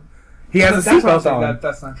not gonna. He has a seatbelt on.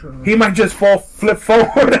 That's not true. He might just flip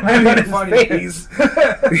forward and land on his face.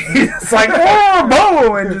 It's like, whoa,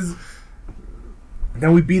 boom, and just.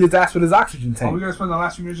 Then we beat his ass with his oxygen tank. We're gonna spend the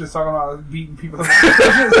last few minutes just talking about beating people,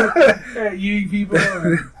 eating people,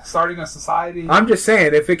 and starting a society. I'm just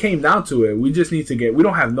saying, if it came down to it, we just need to get. We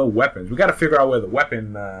don't have no weapons. We got to figure out where the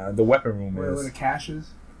weapon room is. Where the cache is.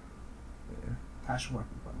 Yeah. Cache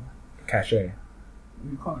weapon, by the way. Cache.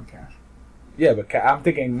 You call it cache. Yeah, but I'm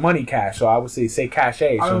thinking money cache, so I would say cache. So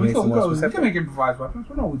I mean, we can make improvised weapons.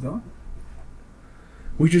 We know what we're doing.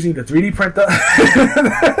 We just need a 3D printer.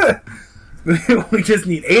 We just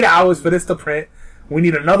need 8 hours for this to print. We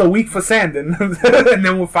need another week for sanding, and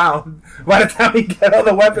then we're found. By the time we get all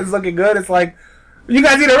the weapons looking good, it's like, you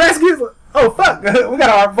guys need a rescue? Oh, fuck. We got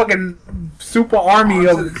our fucking super army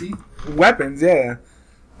of weapons, yeah.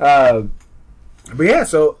 But yeah,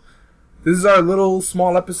 so this is our little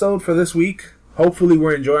small episode for this week. Hopefully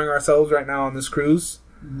we're enjoying ourselves right now on this cruise.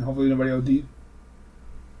 Hopefully nobody OD'd.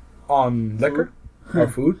 On liquor? Or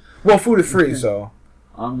food? Well, food is free, so...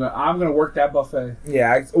 I'm gonna work that buffet.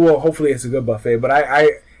 Yeah, well, hopefully it's a good buffet, but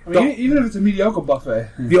I mean, even if it's a mediocre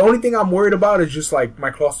buffet. The only thing I'm worried about is just, like,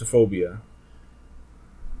 my claustrophobia.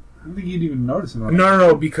 I don't think you'd even notice it.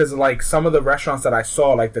 No, because, like, some of the restaurants that I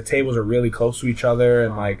saw, like, the tables are really close to each other,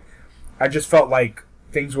 and, like, I just felt like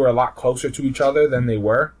things were a lot closer to each other than they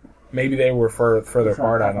were. Maybe they were further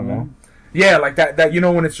apart, I don't know. Yeah, like that, you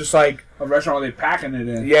know, when it's just, like... A restaurant where they packing it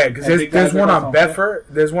in. Yeah, because there's one on Bedford.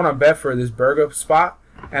 There's one on Bedford, this burger spot.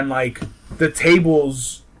 And, like, the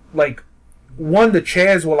tables, like, the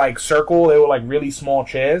chairs were, like, circle. They were, like, really small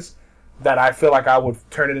chairs that I feel like I would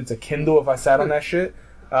turn it into Kindle if I sat on that shit.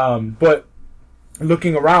 But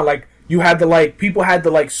looking around, like, people had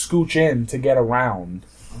to, like, scooch in to get around.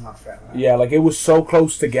 I'm not a fan of that. Yeah, like, it was so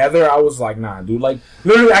close together. I was like, nah, dude. Like,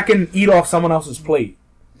 literally, I can eat off someone else's plate.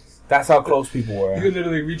 That's how close people were. You could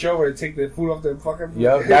literally reach over and take the food off the fucking...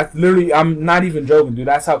 Yeah, that's literally... I'm not even joking, dude.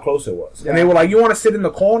 That's how close it was. Yeah. And they were like, you want to sit in the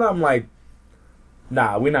corner? I'm like,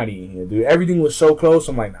 nah, we're not eating here, dude. Everything was so close.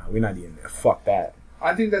 I'm like, nah, we're not eating there. Fuck that.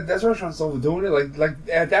 I think that restaurant's overdoing it. Like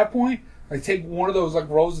at that point, like, take one of those, like,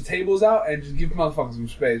 rows of tables out and just give motherfuckers some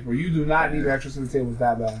space where you do not need access to the tables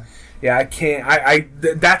that bad. Yeah, I can't...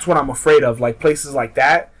 That's what I'm afraid of. Like, places like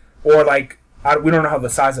that. Or, like... we don't know how the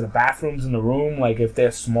size of the bathrooms in the room, like, if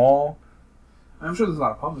they're small. I'm sure there's a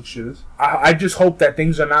lot of public shit. I just hope that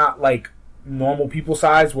things are not, like, normal people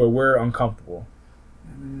size where we're uncomfortable.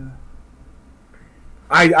 Yeah.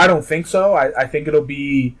 I don't think so. I think it'll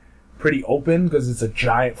be pretty open because it's a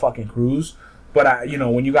giant fucking cruise. But, you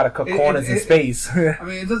know, when you got to cut corners in space... I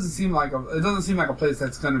mean, it doesn't seem like a place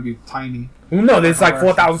that's going to be tiny. Well, no, there's like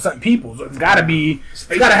 4,000 something people, so it's got to be... It's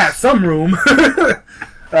got to have some room.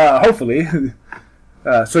 Hopefully.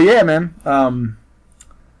 So yeah, man.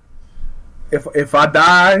 If I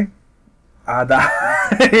die, I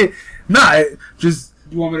die. Nah, just...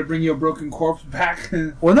 You want me to bring your broken corpse back?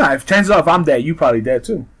 Well, nah, chances are if I'm dead, you probably dead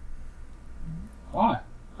too. Why?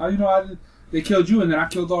 How do you know they killed you and then I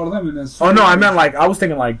killed all of them? And then oh no, I meant like, I was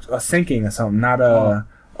thinking like a sinking or something, not a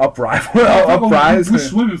uprise. Uprise. We're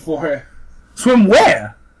swimming for it. Swim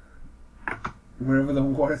where? Wherever the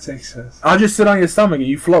water takes us. I'll just sit on your stomach and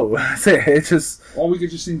you float. That's it. It's just... Or we could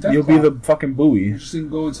just sing Death You'll Clock. be the fucking buoy. You just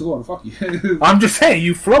go into the water. Fuck you. I'm just saying,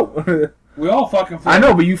 you float. We all fucking float. I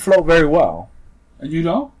know, but you float very well. And you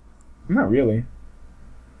don't? Not really.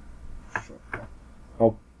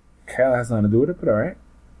 Okay, that has nothing to do with it, but alright.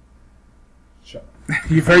 Shut up.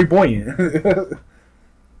 You're very buoyant.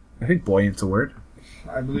 I think buoyant's a word.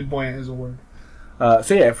 I believe buoyant is a word.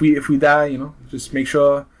 So yeah, if we die, you know, just make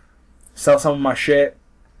sure... Sell some of my shit.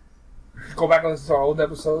 Go back and listen to our old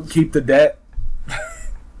episodes. Keep the debt.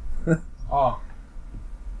 Oh.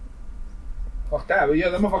 Fuck that. But yeah,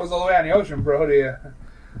 them motherfuckers all the way out in the ocean, bro. You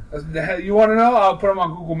want to know? I'll put him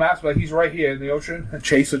on Google Maps, but he's right here in the ocean.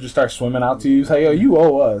 Chase will just start swimming out to you. He's like, yo, you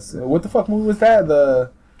owe us. What the fuck movie was that?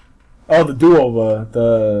 The Do-Over.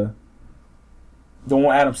 The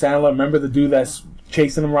one Adam Sandler. Remember the dude that's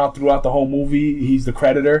chasing him around throughout the whole movie. He's the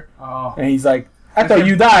creditor, and he's like, "I thought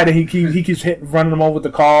you died," and he keeps running him over with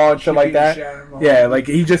the car and shit like that. Yeah, like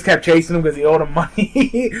he just kept chasing him because he owed him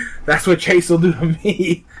money. That's what Chase will do to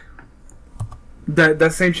me.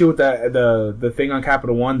 That same shit with the thing on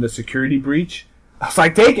Capital One, the security breach. I was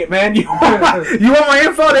like, take it, man. You want my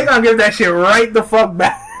info? They gonna give that shit right the fuck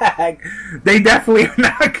back. They definitely are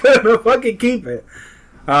not gonna fucking keep it.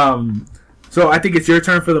 So I think it's your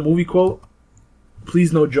turn for the movie quote.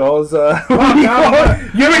 Please no Jaws. You already did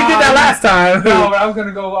that last time. No, but I was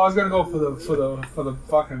gonna go for the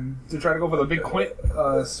fucking to try to go for the big Quint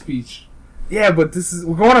speech. Yeah, but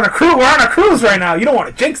we're going on a cruise. We're on a cruise right now. You don't want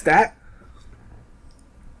to jinx that.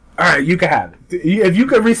 All right, you can have it. If you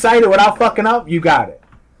could recite it without fucking up, you got it.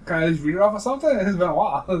 Can I just read it off or something? It's been a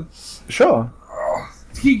while. Sure.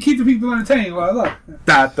 Keep the people entertained while I look.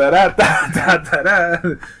 Da da da da da da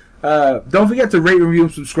da. Don't forget to rate, review,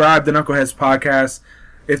 and subscribe to Knuckleheads Podcast.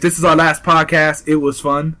 If this is our last podcast, it was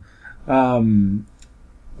fun.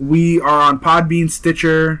 We are on Podbean,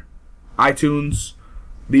 Stitcher, iTunes.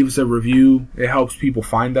 Leave us a review. It helps people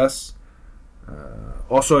find us.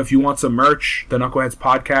 Also, if you want some merch, the Knuckleheads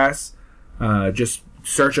Podcast, just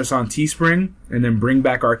search us on Teespring and then bring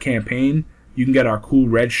back our campaign. You can get our cool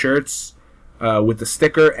red shirts with the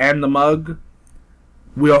sticker and the mug.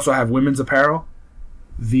 We also have women's apparel.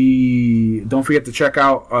 Don't forget to check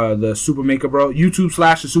out the Super Maker Bro YouTube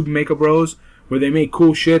 / the Super Maker Bros, where they make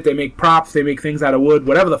cool shit. They make props. They make things out of wood.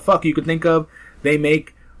 Whatever the fuck you could think of, they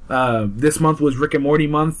make. This month was Rick and Morty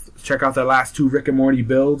month. Check out their last 2 Rick and Morty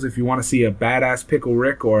builds if you want to see a badass Pickle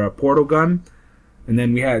Rick or a portal gun. And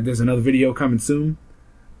then there's another video coming soon.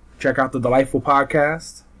 Check out the Delightful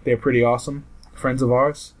Podcast. They're pretty awesome. Friends of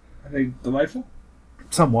ours. Are they delightful?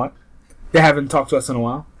 Somewhat. They haven't talked to us in a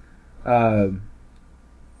while.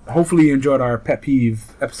 Hopefully you enjoyed our pet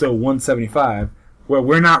peeve episode 175, where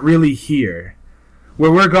we're not really here.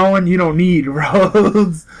 Where we're going, you don't need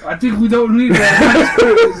roads. I think we don't need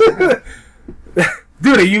that.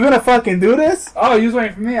 Dude, are you gonna fucking do this? Oh, you was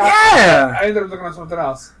waiting for me? Yeah! I ended up looking at something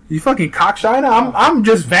else. You fucking cockshiner? I'm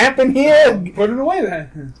just vamping here. Put it away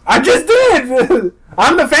then. I just did!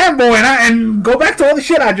 I'm the fanboy, and go back to all the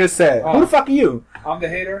shit I just said. Who the fuck are you? I'm the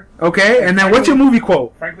hater. Okay, and then what's your movie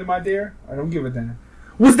quote? Frankly, my dear, I don't give a damn.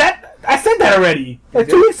 Was that... I said that already. Like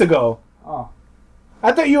 2 weeks ago. Oh.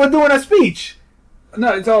 I thought you were doing a speech.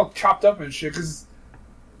 No, it's all chopped up and shit, because...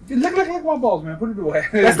 Look my balls, man. Put it away.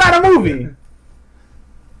 That's not a movie.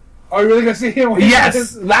 Are you really going to see him?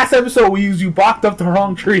 Yes. Last episode we used you barked up the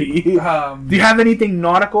wrong tree. Do you have anything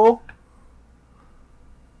nautical?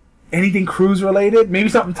 Anything cruise related? Maybe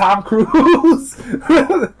something Tom Cruise?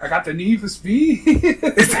 I got the need for speed.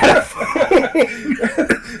 Is that a thing?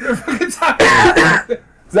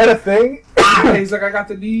 Is that a thing? Yeah, he's like, I got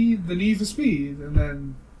the need for speed. And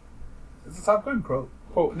then it's a Top Gun quote.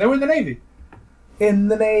 They were in the Navy. In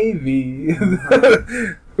the Navy.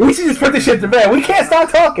 We should just put this shit to bed. We can't stop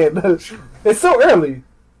talking. It's so early.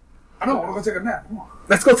 I know. I want to go take a nap. Come on.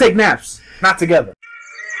 Let's go take naps. Not together.